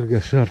ise 40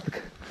 yaşı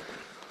artık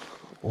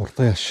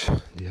orta yaş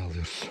diye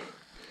alıyoruz.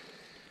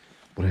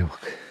 Buraya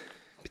bak.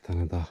 Bir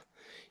tane daha.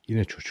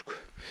 Yine çocuk.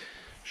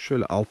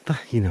 Şöyle altta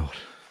yine var.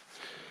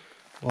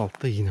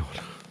 Altta yine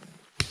var.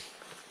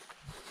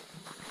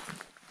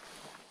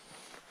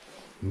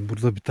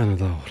 Burada bir tane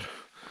daha var.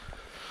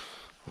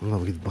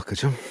 Ona gidip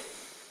bakacağım.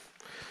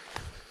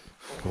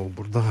 O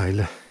burada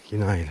aile.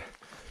 Yine aile.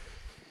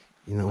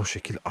 Yine o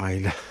şekil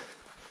aile.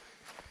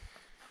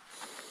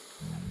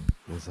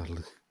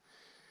 Mezarlık.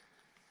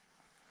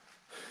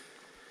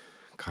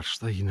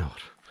 Karşıda yine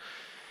var.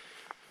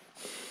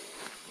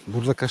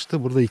 Burada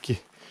kaçtı? Burada 2.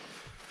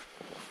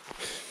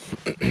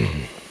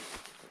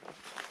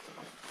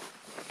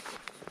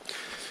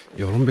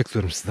 Yorum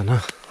bekliyorum sizden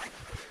ha.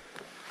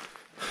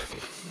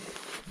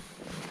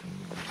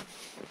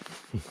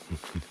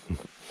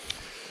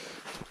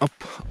 Hop.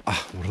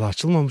 Burada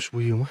açılmamış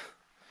bu yığma.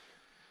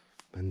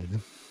 Ben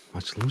dedim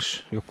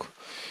açılmış. Yok.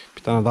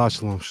 Bir tane daha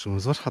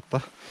açılmamışlığımız var.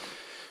 Hatta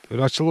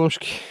öyle açılmamış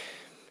ki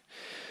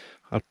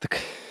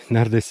artık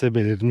neredeyse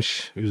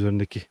belirmiş,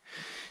 üzerindeki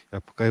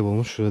yapı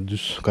kaybolmuş. Şöyle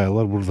düz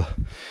kayalar burada.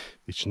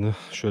 İçinde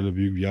şöyle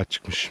büyük bir yağ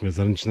çıkmış.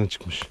 Mezarın içinden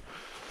çıkmış.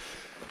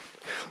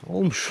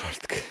 Olmuş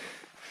artık.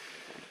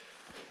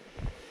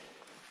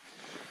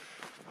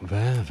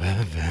 Ve.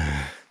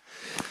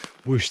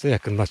 Bu işte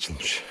yakında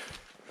açılmış.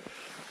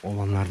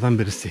 Olanlardan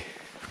birisi.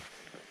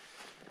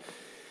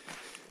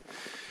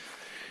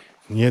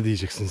 Niye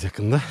diyeceksiniz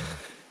yakında?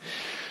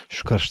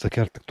 Şu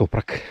karşıdaki artık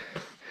toprak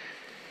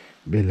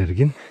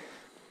belirgin.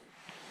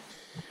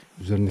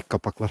 Üzerindeki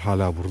kapaklar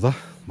hala burada.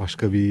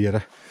 Başka bir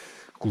yere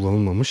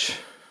kullanılmamış.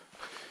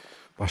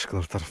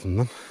 Başkaları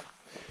tarafından.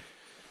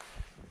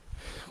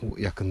 Bu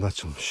yakında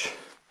açılmış.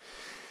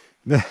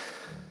 Ve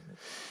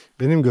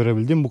benim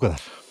görebildiğim bu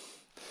kadar.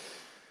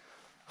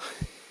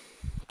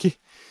 Ki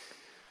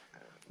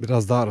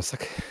biraz daha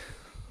arasak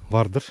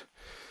vardır.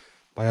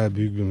 Bayağı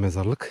büyük bir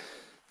mezarlık.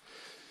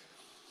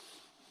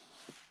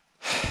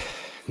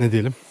 Ne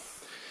diyelim?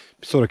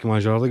 Bir sonraki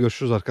macerada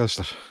görüşürüz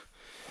arkadaşlar.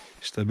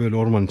 İşte böyle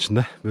orman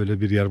içinde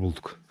böyle bir yer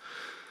bulduk.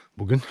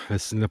 Bugün ve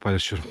sizinle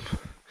paylaşıyorum.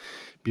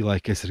 Bir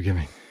like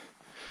esirgemeyin.